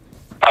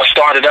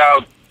started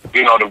out,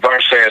 the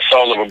verse saying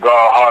soul of a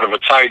God, heart of a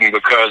Titan,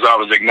 because I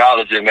was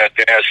acknowledging that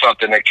there's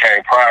something that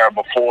came prior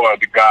before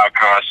the God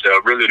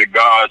concept. Really, the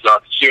gods are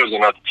the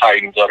children of the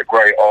Titans, or the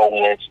great old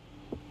ones,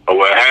 or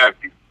what have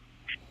you.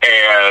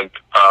 And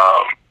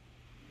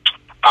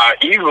I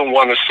even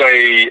want to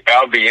say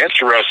I'll be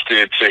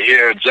interested to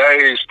hear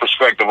Jay's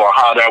perspective on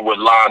how that would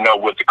line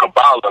up with the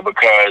Kabbalah,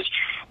 because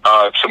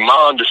to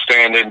my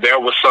understanding, there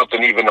was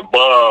something even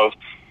above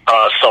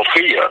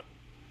Sophia,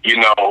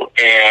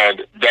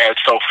 and that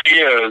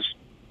Sophia's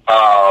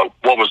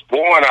what was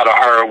born out of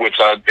her, which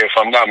if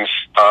I'm not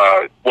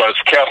was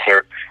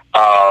Kepler.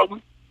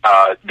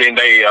 Then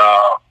they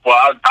I'll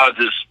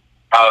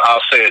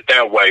say it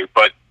that way,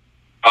 but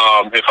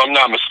if I'm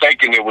not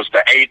mistaken, it was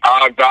the 8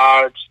 odd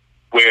gods,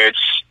 which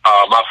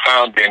I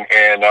found in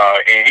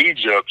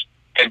Egypt,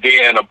 and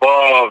then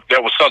above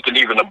there was something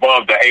even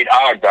above the 8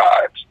 odd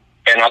gods,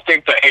 and I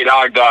think the 8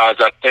 odd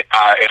gods,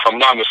 if I'm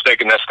not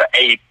mistaken, that's the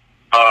 8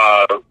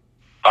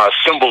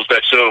 symbols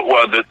that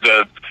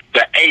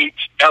the 8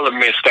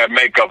 elements that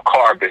make up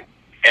carbon,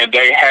 and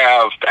they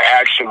have the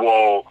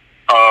actual.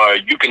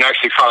 You can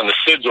actually find the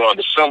sigil or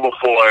the symbol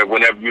for it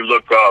whenever you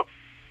look up.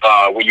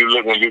 When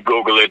you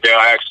Google it, they'll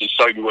actually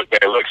show you what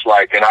that looks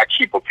like, and I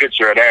keep a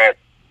picture of that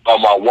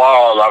on my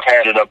wall. I've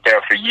had it up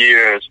there for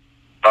years,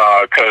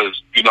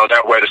 cause,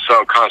 that way the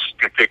subconscious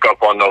can pick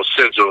up on those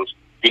sigils,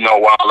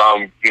 while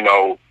I'm,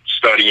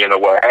 studying or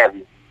what have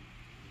you.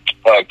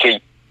 Okay,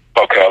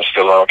 I'm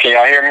still on. Can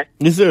y'all hear me?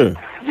 Yes, sir.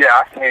 Yeah,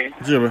 I can hear you.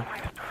 Sure.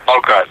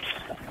 Okay.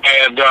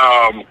 And,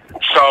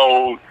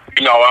 so,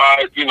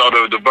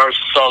 the verse,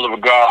 soul of a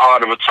God,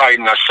 heart of a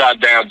Titan, I shot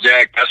down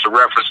Jack. That's a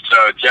reference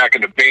to Jack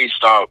and the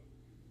Beanstalk.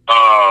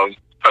 I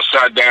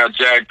shot down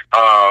Jack,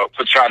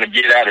 for trying to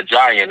get at a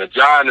giant. A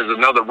giant is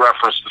another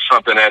reference to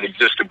something that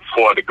existed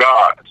before the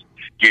gods,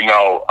 and,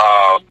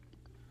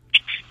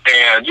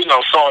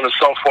 so on and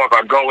so forth.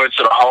 I go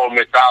into the whole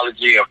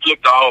mythology and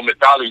flip the whole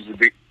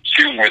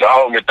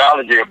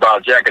mythology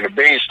about Jack and the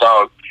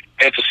Beanstalk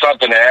into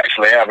something that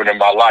actually happened in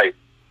my life.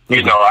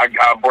 Mm-hmm. I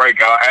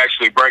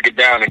actually break it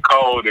down in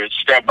code and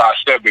step by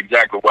step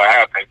exactly what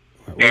happened.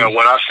 Mm-hmm. And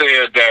when I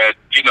said that,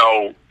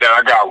 that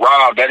I got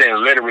robbed, I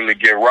didn't literally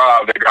get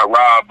robbed. I got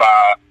robbed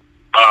by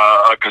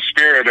a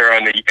conspirator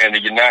and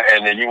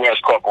the U.S.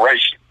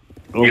 corporation.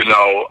 Okay. And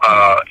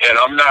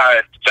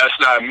that's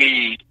not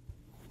me.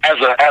 As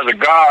a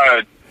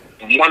God,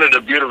 one of the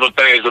beautiful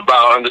things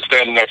about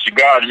understanding that you're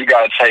God, you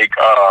got to take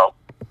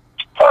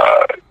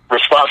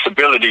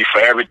responsibility for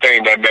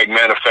everything that make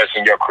manifest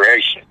in your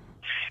creation.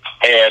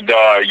 And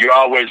you're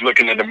always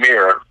looking in the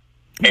mirror.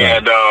 Okay.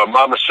 And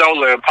Mama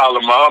Shola and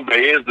Pala Mamba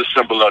is the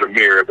symbol of the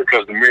mirror,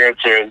 because the mirror is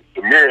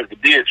the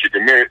deity.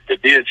 The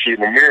deity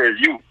in the mirror is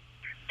you.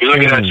 You're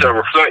looking at your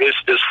reflection.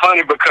 It's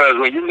funny because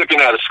when you're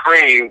looking at a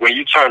screen, when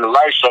you turn the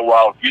light show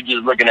off, you're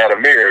just looking at a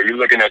mirror. You're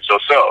looking at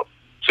yourself.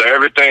 So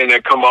everything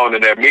that come on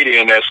in that media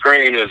and that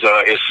screen is,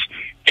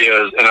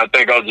 and I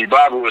think OG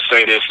Bible would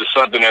say this, is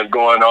something that's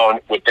going on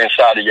within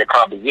inside of your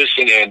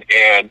composition and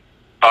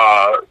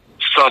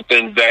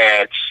something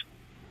that's,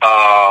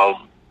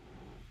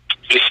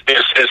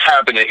 it's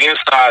happening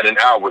inside and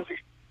outwardly.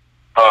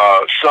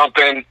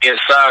 Something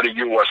inside of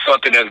you or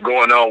something that's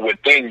going on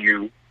within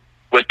you,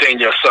 within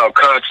your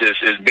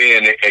subconscious, is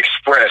being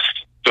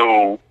expressed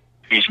through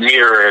these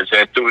mirrors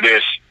and through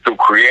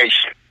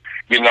creation.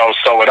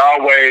 So it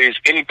always,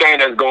 anything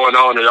that's going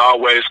on, it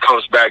always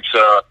comes back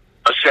to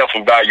a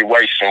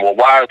self-evaluation. Well,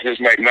 why does this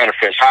make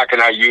manifest? How can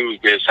I use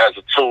this as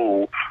a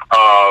tool?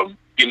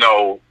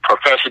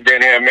 Professor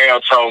Denham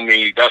Mail told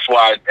me that's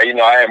why, I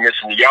had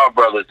mentioned to y'all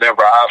brothers,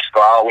 never an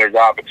obstacle, always an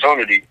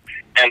opportunity.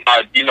 And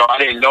I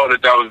didn't know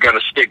that was going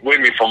to stick with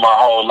me for my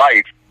whole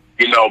life,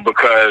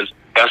 because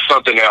that's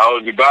something that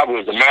OG Bible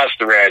was a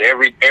master at.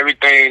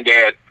 Everything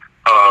that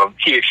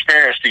he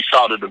experienced, he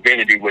saw the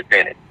divinity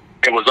within it.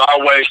 It was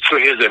always to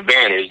his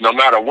advantage. No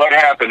matter what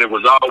happened, it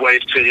was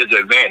always to his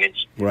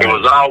advantage. Right. It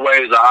was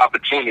always an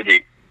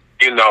opportunity,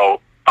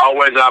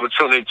 always an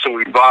opportunity to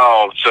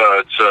evolve,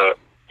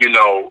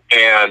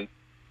 and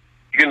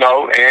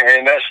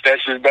that's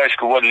just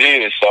basically what it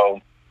is.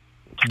 So,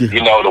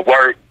 the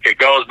work, it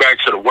goes back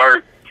to the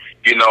work.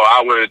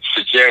 I would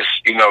suggest,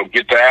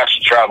 get the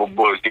Astral Travel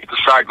book, get the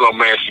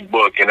Cyclomancy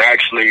book, and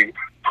actually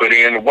put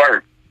in the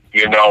work,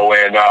 and,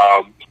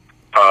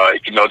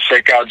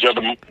 check out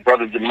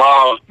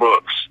Bro.Jamal's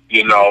books,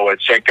 and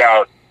check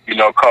out,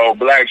 Cole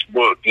Black's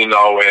book,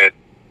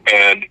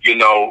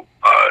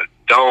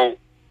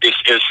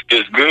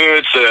 it's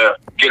good to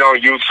get on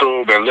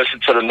YouTube and listen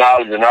to the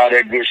knowledge and all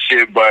that good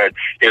shit, but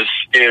it's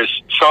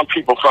some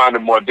people find it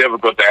more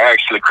difficult to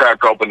actually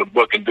crack open the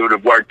book and do the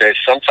work that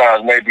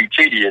sometimes may be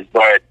tedious,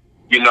 but,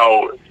 you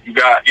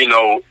got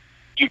to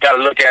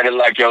look at it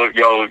like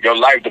your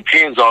life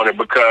depends on it,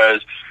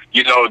 because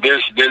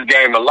this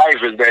game of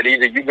life is that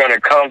either you're going to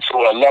come to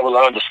a level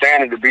of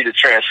understanding to be the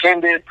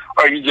transcendent,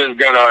 or you're just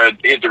going to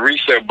hit the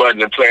reset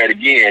button and play it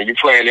again. You're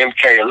playing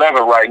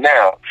MK11 right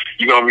now.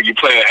 You're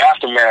playing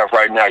Aftermath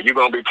right now. You're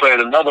going to be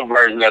playing another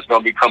version that's going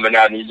to be coming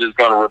out, and you're just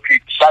going to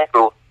repeat the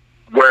cycle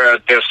where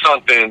there's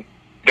something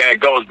that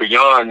goes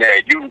beyond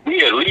that.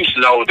 We at least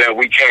know that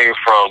we came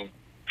from,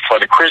 for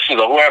the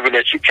Christians or whoever,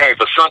 that you came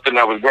for something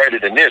that was greater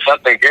than this. I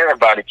think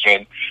everybody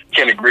can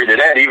agree to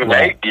that, even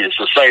the atheists,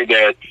 to say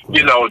that,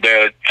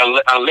 that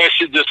unless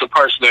you're just a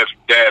person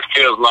that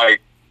feels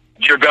like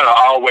you're going to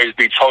always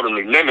be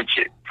totally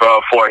limited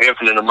for an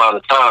infinite amount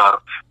of time.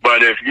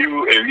 But if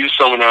you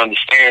someone that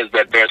understands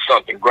that there's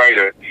something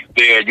greater,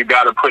 then you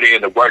got to put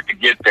in the work to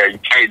get there. You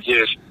can't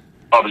just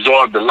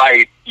absorb the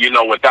light,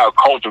 without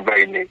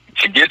cultivating it.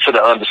 To get to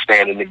the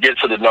understanding, to get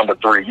to the number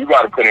 3, you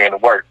got to put in the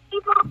work.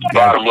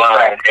 Bottom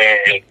line,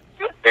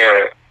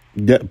 and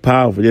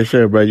powerful, yes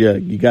sir, bro. Yeah,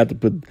 you got to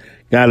put.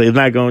 It's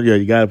not going. Yeah,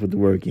 you got to put the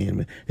work in,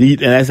 man. And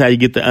that's how you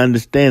get the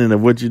understanding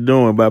of what you're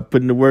doing, by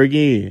putting the work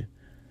in.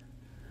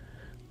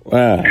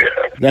 Wow,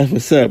 that's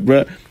what's up,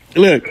 bro.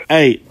 Look,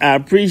 hey, I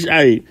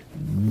appreciate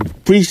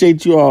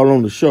you all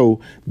on the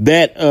show.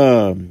 That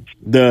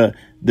the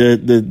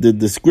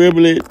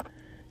scribble it,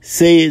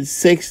 say it,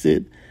 sext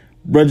it.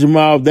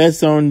 Bro.Jamal,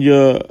 that's on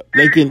your.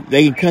 They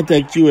can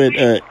contact you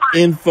at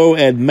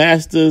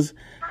info@masters.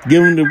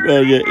 Give them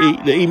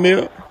the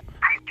email.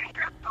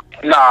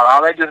 No,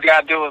 all they just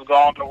gotta do is go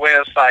on the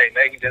website.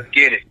 They can just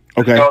get it.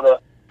 Okay. Just go to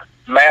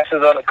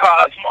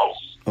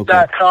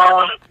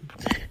mastersofthecosmos.com.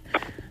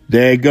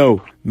 There you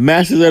go.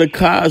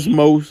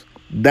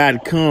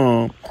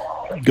 mastersofthecosmos.com.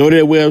 Go to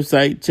their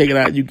website, check it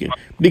out. You can,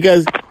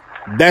 because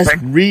that's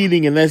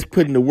reading and that's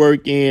putting the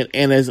work in,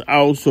 and that's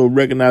also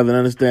recognizing and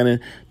understanding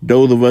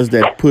those of us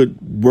that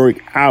put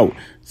work out,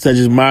 such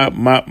as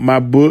my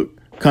book,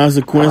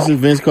 Consequences,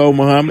 Vince Cole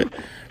Muhammad.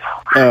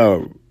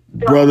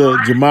 Brother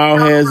Jamal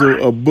has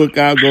a book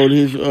out. Go to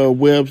his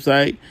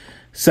website,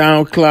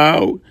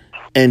 SoundCloud,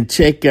 and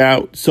check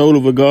out Soul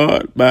of a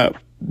God by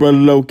Brother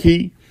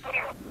Loki.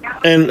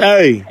 And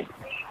hey,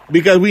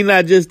 because we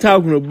not just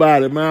talking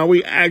about it, man,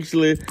 we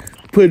actually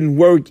putting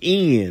work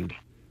in.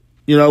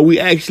 You know, we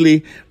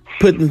actually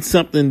putting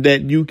something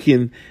that you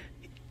can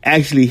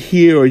actually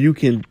hear, or you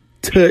can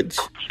touch,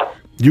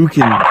 you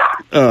can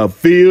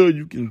feel,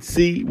 you can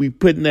see. We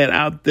putting that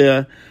out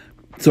there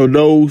so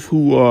those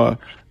who are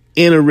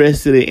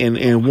interested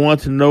and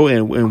want to know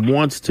and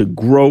wants to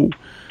grow,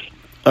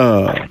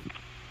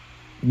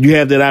 you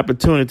have that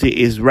opportunity.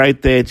 It's right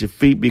there at your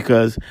feet,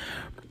 because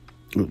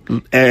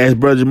as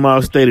Brother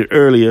Jamal stated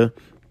earlier,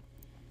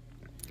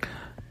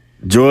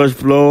 George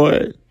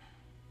Floyd,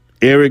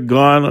 Eric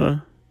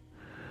Garner,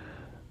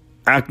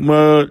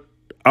 Ahmaud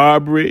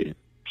Arbery,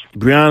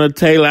 Breonna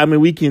Taylor. I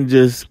mean, we can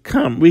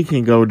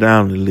go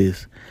down the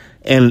list.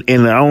 And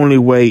the only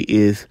way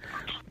is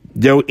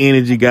your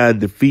energy got to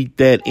defeat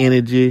that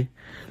energy.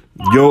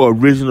 Your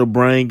original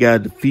brain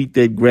got to defeat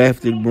that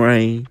grafted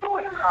brain.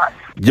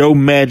 Your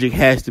magic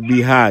has to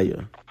be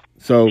higher.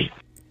 So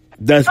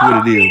that's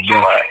what it is,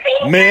 bro.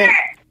 Man,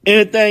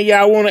 anything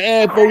y'all want to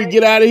add before we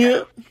get out of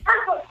here?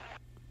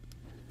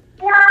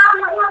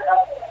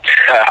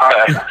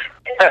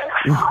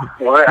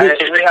 Well,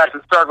 we have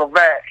to circle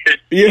back.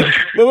 Yeah,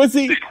 but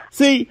see,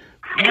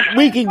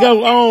 we can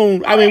go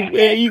on. I mean,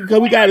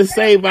 because we got to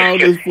save all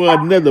this for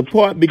another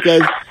part,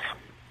 because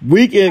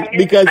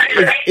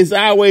it's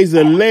always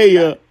a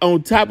layer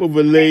on top of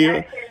a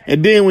layer,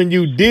 and then when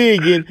you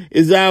digging,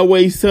 it's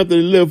always something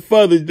a little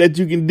further that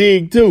you can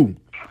dig to.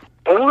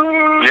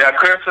 Yeah,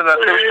 Christian, I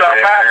threw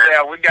something out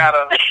there. We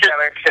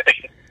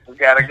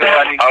gotta go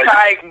on these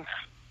Titans.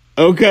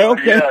 Okay.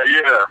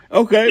 Yeah.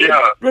 Okay. Yeah.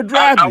 I want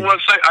to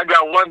say, I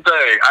got one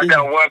thing.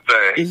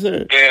 Yes,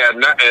 sir.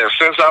 And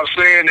since I'm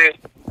saying it,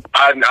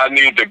 I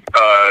need to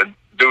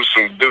do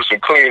some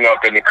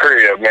cleanup in the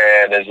crib,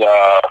 man. Is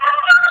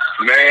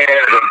man,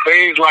 when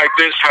things like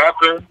this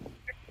happen,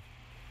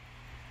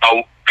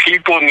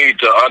 people need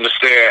to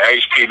understand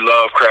H.P.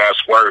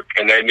 Lovecraft's work,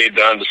 and they need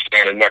to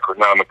understand the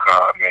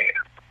Necronomicon, man.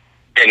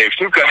 And if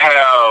you could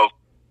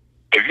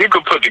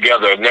put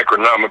together a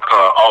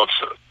Necronomicon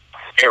altar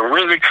and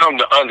really come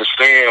to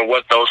understand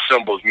what those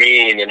symbols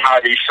mean and how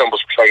these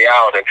symbols play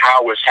out and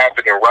how it's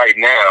happening right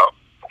now,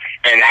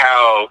 and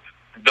how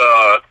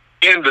the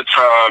end of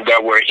time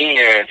that we're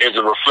in is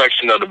a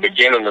reflection of the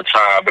beginning of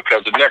time,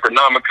 because the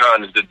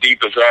Necronomicon is the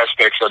deepest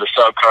aspects of the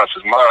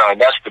subconscious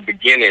mind. That's the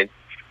beginning.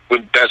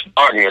 That's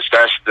darkness.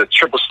 That's the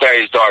triple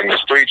stage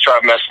darkness, 3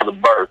 trimesters of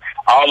birth,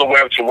 all the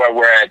way up to where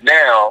we're at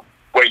now,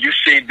 where you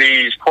see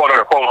these quote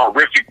unquote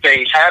horrific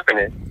things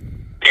happening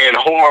in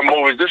horror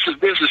movies. This is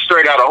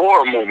straight out of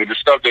horror movie, the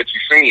stuff that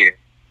you're seeing.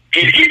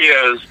 It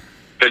is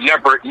the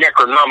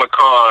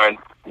Necronomicon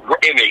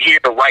in the here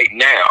right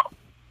now.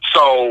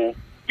 So,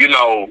 you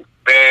know,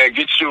 man,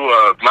 get you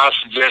my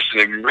suggestion,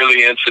 if you're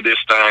really into this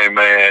thing,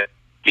 man,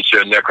 get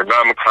you a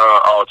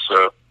Necronomicon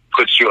altar,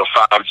 put you a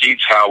 5G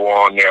tower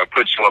on there,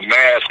 put you a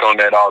mask on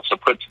that altar,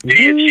 put the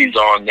deities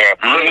on there,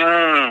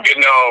 you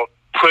know,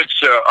 put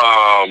your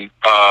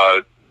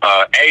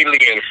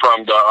alien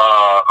from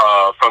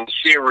the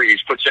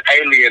series, put your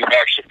alien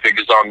action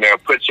figures on there,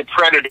 put your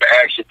Predator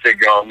action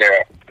figure on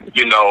there,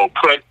 you know,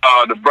 put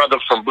the brother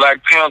from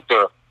Black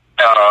Panther,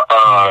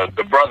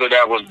 the brother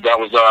that was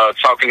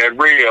talking that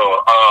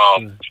real,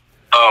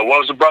 what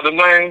was the brother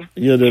name?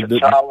 Yeah,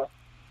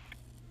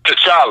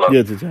 T'Challa.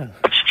 Yeah, T'Challa.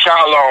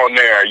 T'Challa on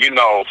there, you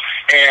know,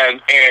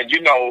 and you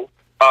know,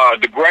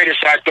 the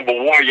greatest act of a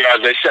warrior,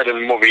 as they said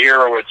in the movie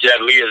Hero with Jet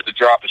Li, is to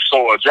drop his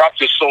sword. Drop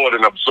your sword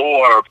and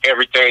absorb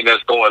everything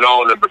that's going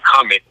on and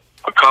become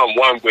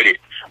one with it.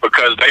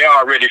 Because they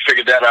already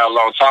figured that out a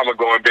long time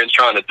ago and been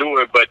trying to do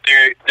it, but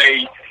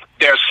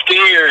they're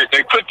scared.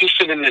 They put this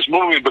shit in this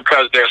movie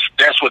because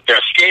that's what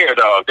they're scared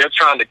of. They're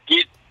trying to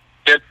get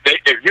that.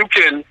 If you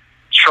can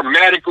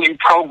traumatically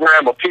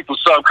program a people's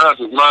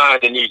subconscious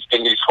mind, and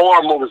these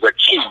horror movies are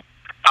key.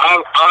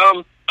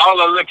 All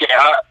I look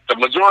at, the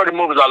majority of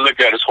movies I look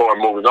at is horror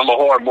movies. I'm a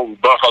horror movie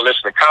buff. I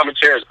listen to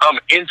commentaries. I'm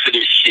into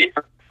this shit.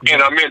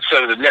 And I'm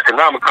into the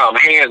Necronomicon. I'm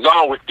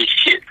hands-on with this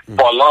shit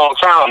for a long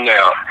time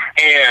now.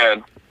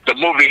 And the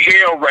movie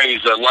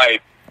Hellraiser,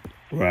 like,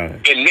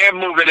 right. In that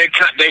movie,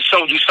 they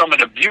showed you some of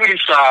the beauty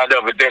side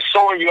of it. They're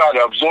showing you how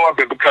to absorb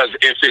it because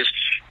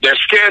they're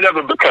scared of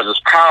it because it's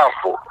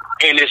powerful.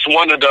 And it's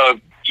one of the,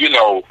 you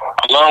know,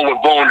 along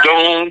with Boom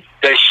Doom,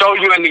 they show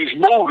you in these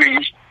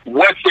movies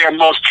what they're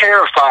most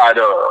terrified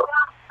of.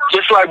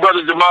 Just like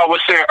Brother Jamal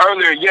was saying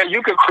earlier, yeah,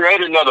 you could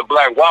create another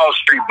Black Wall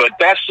Street, but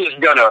that's just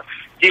gonna,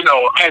 you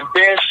know, at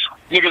best,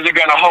 niggas are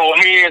gonna hold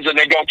hands and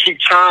they're gonna keep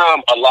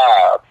time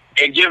alive.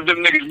 and give them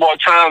niggas more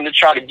time to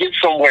try to get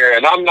somewhere.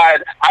 And I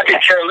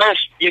could care less,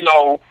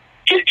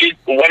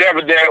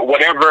 whatever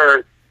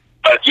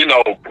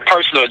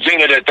personal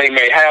agenda that they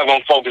may have.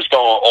 I'm focused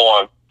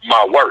on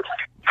my work,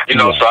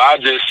 So I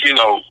just,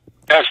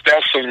 that's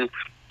some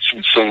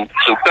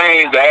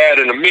things to add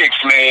in the mix,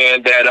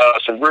 man. That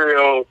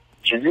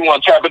if you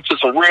want to tap into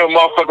some real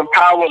motherfucking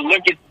power,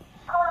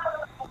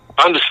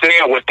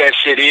 understand what that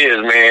shit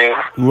is, man.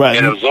 Right.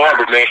 And absorb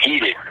it, man.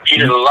 Eat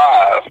it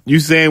alive. You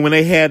saying when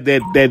they had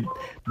that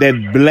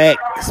black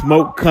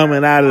smoke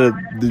coming out of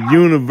the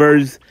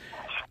universe,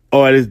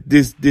 or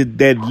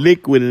that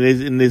liquid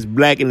and it's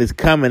black and it's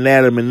coming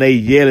at them and they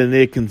yell and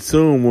they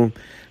consume them,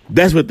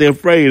 that's what they're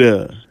afraid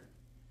of.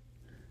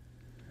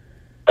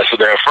 That's what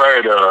they're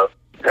afraid of.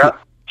 Yeah.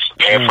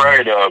 They're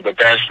afraid of, but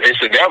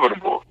it's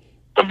inevitable.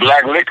 The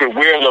black liquid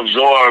will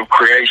absorb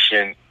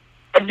creation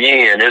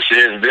again. This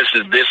is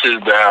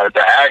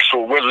the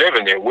actual. We're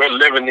living it. We're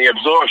living the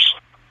absorption.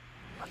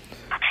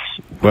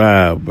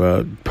 Wow,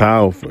 bro,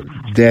 powerful.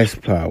 That's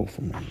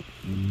powerful, man.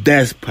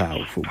 That's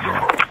powerful,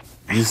 bro.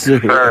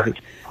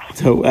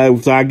 So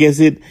I guess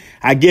it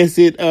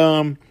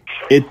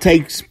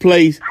takes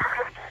place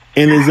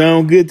in its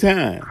own good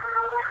time.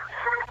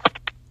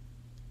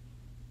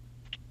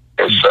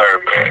 Yes,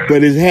 sir, man.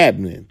 But it's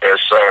happening. Yes,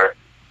 sir.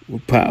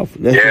 Well,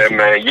 powerful. Man.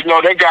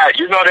 They got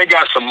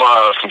some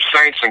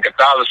saints in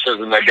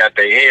Catholicism that got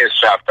their heads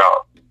chopped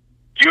off.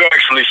 You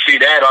actually see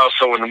that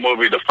also in the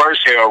movie, the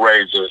first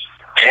Hellraiser.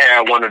 They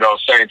had one of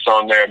those saints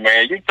on there,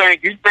 man. You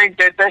think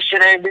that shit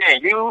ain't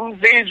being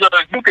used? These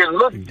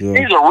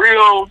are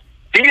real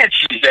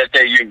deities that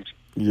they use.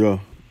 Yeah.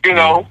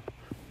 Yeah.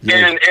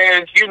 And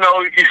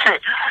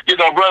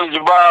Brother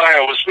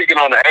Jamal was speaking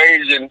on the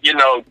Asian,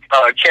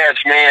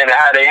 cats, man, and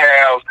how they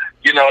have,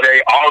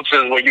 they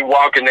altars when you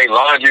walk in they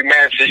laundry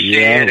mats and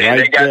shit, and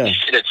they got this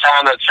shit at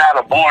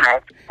China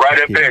border, right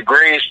up there at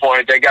Greens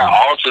Point. They got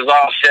altars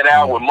all set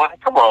out with money.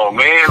 Come on,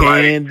 man.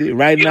 Candy,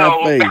 right in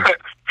our face.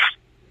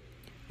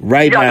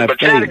 Right now, the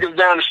botanicals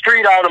down the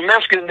street, all the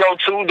Mexicans go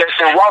to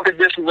that's in walking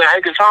distance and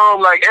Acres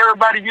home. Like,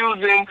 everybody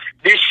using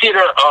this shit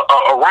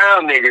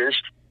around niggas,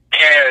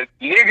 and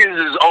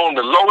niggas is on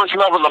the lowest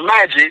level of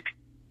magic,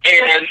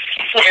 and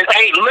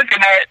ain't looking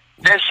at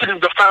that shit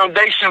as the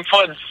foundation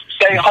for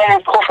their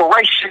whole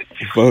corporation.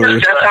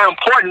 That's how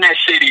important that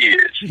shit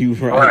is. You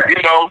right.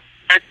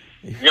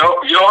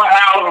 Your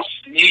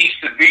house needs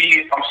to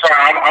be. I'm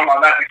sorry, I'm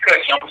not to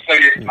cut you. I'm gonna say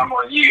this. I'm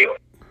gonna yield.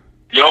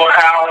 Your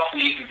house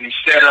needs to be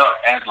set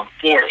up as a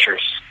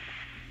fortress.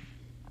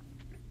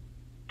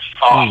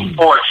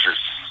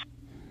 Fortress.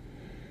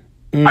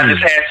 I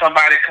just had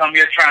somebody come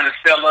here trying to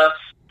sell us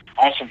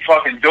on some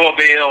fucking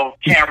doorbell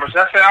cameras.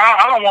 I said,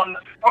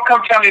 don't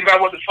come tell me about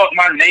what the fuck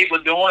my neighbor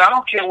doing. I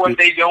don't care what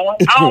they doing.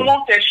 I don't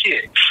want that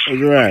shit. That's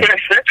right. That's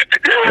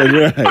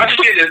right. My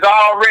shit is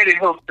already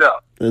hooked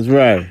up. That's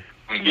right.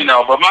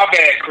 But my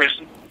bad,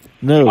 Christian.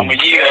 No. I'm a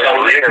year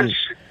old.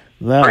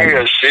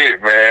 Real shit,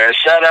 man.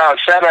 Shout out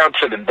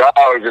to the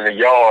dogs in the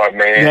yard,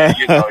 man.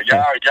 Y'all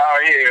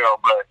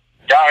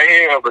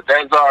here, but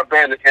that's our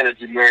band of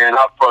energy, man.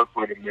 I fuck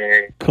with it,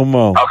 man. Come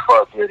on. I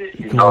fuck with it.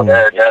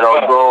 That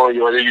old goal,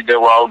 you did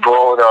what I was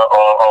going or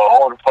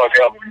hold the fuck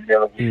up,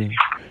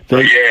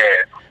 But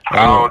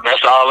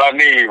that's all I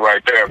need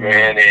right there,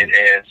 man.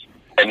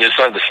 And just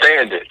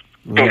understand it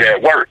through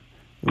that work.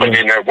 Put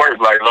in that work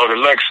like Loaded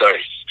Lux says.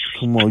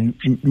 Come on,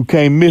 you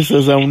can't miss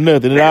us on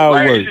nothing. It all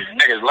works.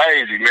 Niggas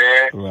lazy,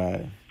 man.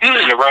 Right.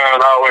 Niggas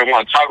around always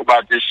want to talk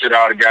about this shit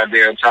all the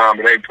goddamn time,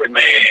 but they getting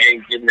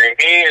their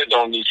hands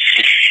on this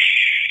shit.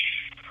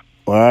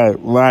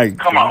 Right.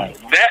 Come on.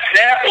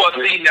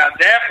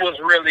 That was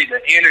really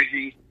the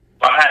energy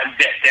behind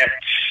that.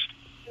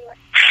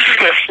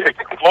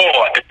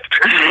 Boy.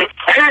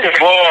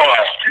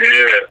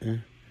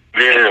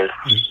 Yeah.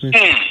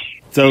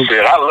 So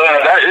shit, I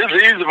love that. It's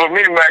easy for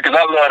me, man, because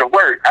I love to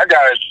work.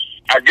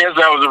 I guess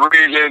that was the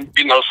reason,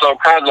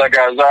 subconsciously I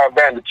got Zara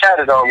Band to chat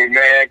it on me,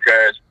 man,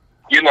 because,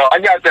 I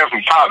got that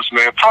from Pops,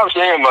 man. Pops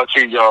and my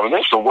T-Job, and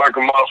they're some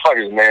working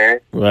motherfuckers, man.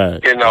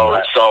 Right. So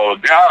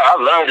I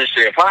love this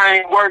shit. If I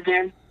ain't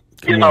working,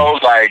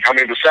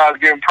 besides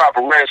getting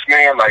proper rest,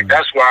 man,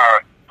 that's why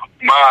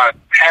my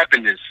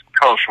happiness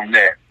comes from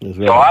that. Right.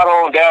 So I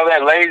don't doubt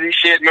that lazy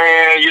shit,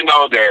 man,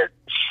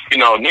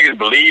 niggas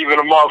believe in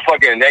a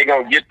motherfucker and they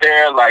gonna get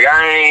there.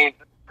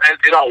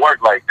 It don't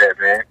work like that,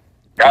 man.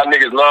 Y'all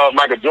niggas love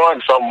Michael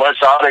Jordan so much,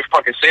 all they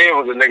fucking said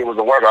was a nigga was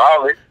a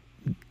workaholic.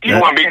 You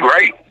want to be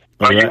great,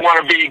 or you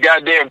want to be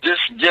goddamn just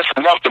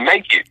enough to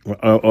make it.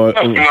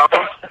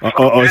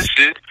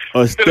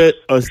 Or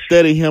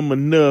study him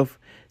enough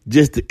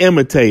just to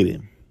imitate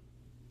him.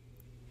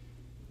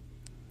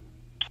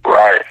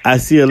 Right. I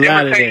see a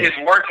lot of that. Imitate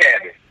his work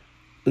habit.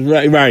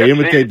 Right.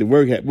 Imitate the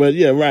work habit. Well,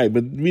 yeah, right.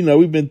 But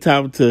we've been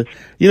taught to,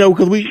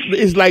 because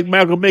it's like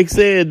Malcolm X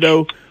said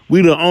though,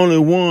 we the only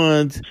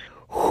ones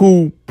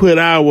who put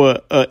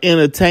our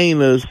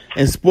entertainers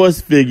and sports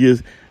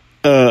figures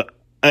as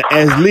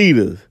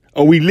leaders,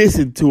 or we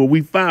listen to, or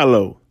we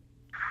follow.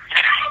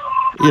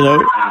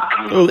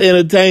 those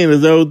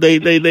entertainers, those they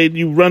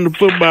you run the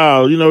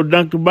football,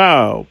 dunk the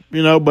ball,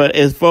 but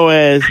as far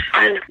as,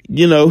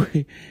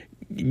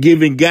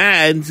 giving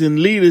guidance and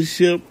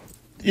leadership,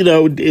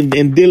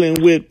 in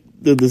dealing with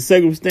the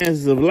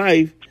circumstances of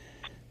life,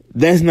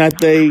 that's not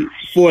their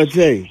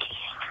forte.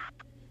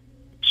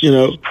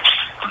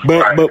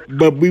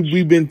 But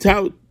we've been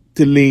taught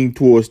to lean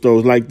towards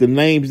those, like the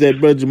names that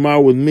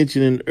Bro.Jamal was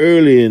mentioning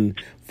earlier, and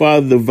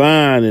Father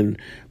Divine and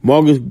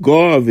Marcus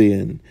Garvey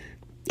and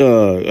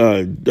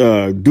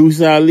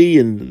Deuce Ali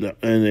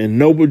and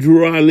Noble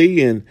Drew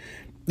Ali and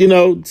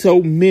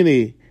so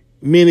many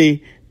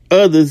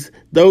others.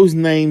 Those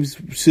names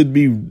should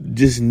be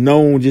just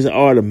known, just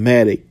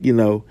automatic,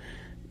 and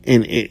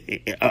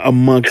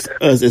amongst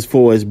us as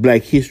far as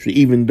Black history,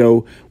 even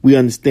though we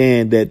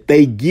understand that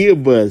they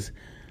give us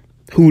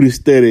who to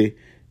study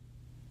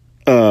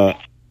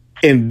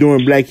and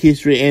during Black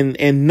history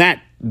and not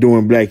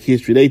during Black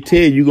history. They tell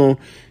you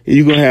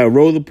you're gonna have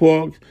Rosa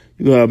Parks,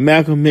 you're gonna have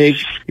Malcolm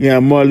X, you're gonna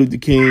have Martin Luther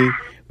King.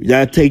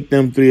 Y'all take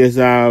them three. That's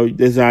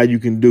all you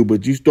can do.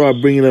 But you start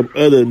bringing up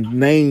other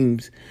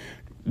names,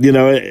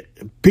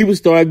 people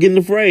start getting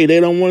afraid. They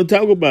don't want to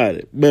talk about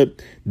it.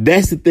 But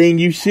that's the thing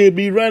you should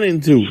be running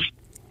to.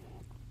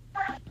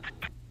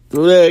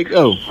 So there you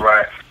go.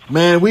 Right.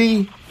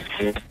 Man,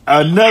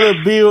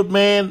 another build,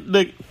 man.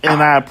 Look,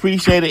 and I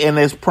appreciate it. And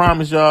as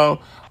promised,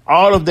 y'all,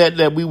 all of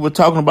that we were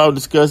talking about,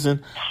 discussing,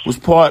 was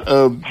part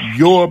of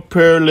your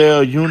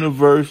parallel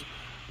universe.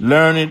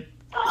 Learn it,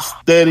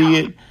 study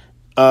it.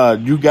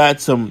 You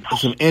got some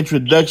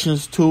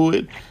introductions to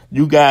it.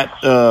 You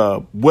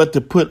got what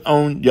to put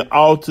on your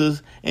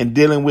altars and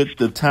dealing with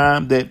the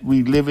time that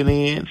we living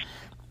in.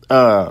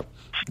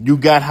 You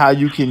got how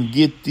you can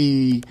get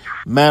the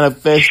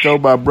manifesto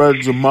by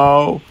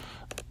Bro.Jamal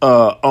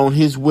on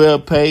his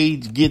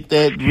webpage. Get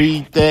that,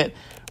 read that,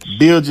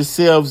 build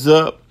yourselves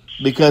up,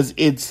 because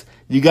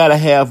you got to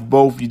have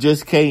both. You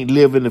just can't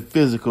live in the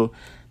physical.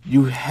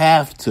 You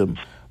have to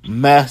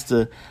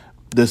master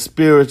the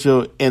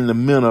spiritual and the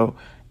mental,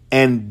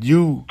 and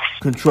you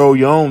control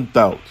your own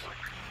thoughts.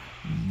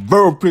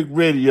 Verbal Prick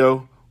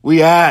Radio,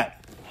 we out.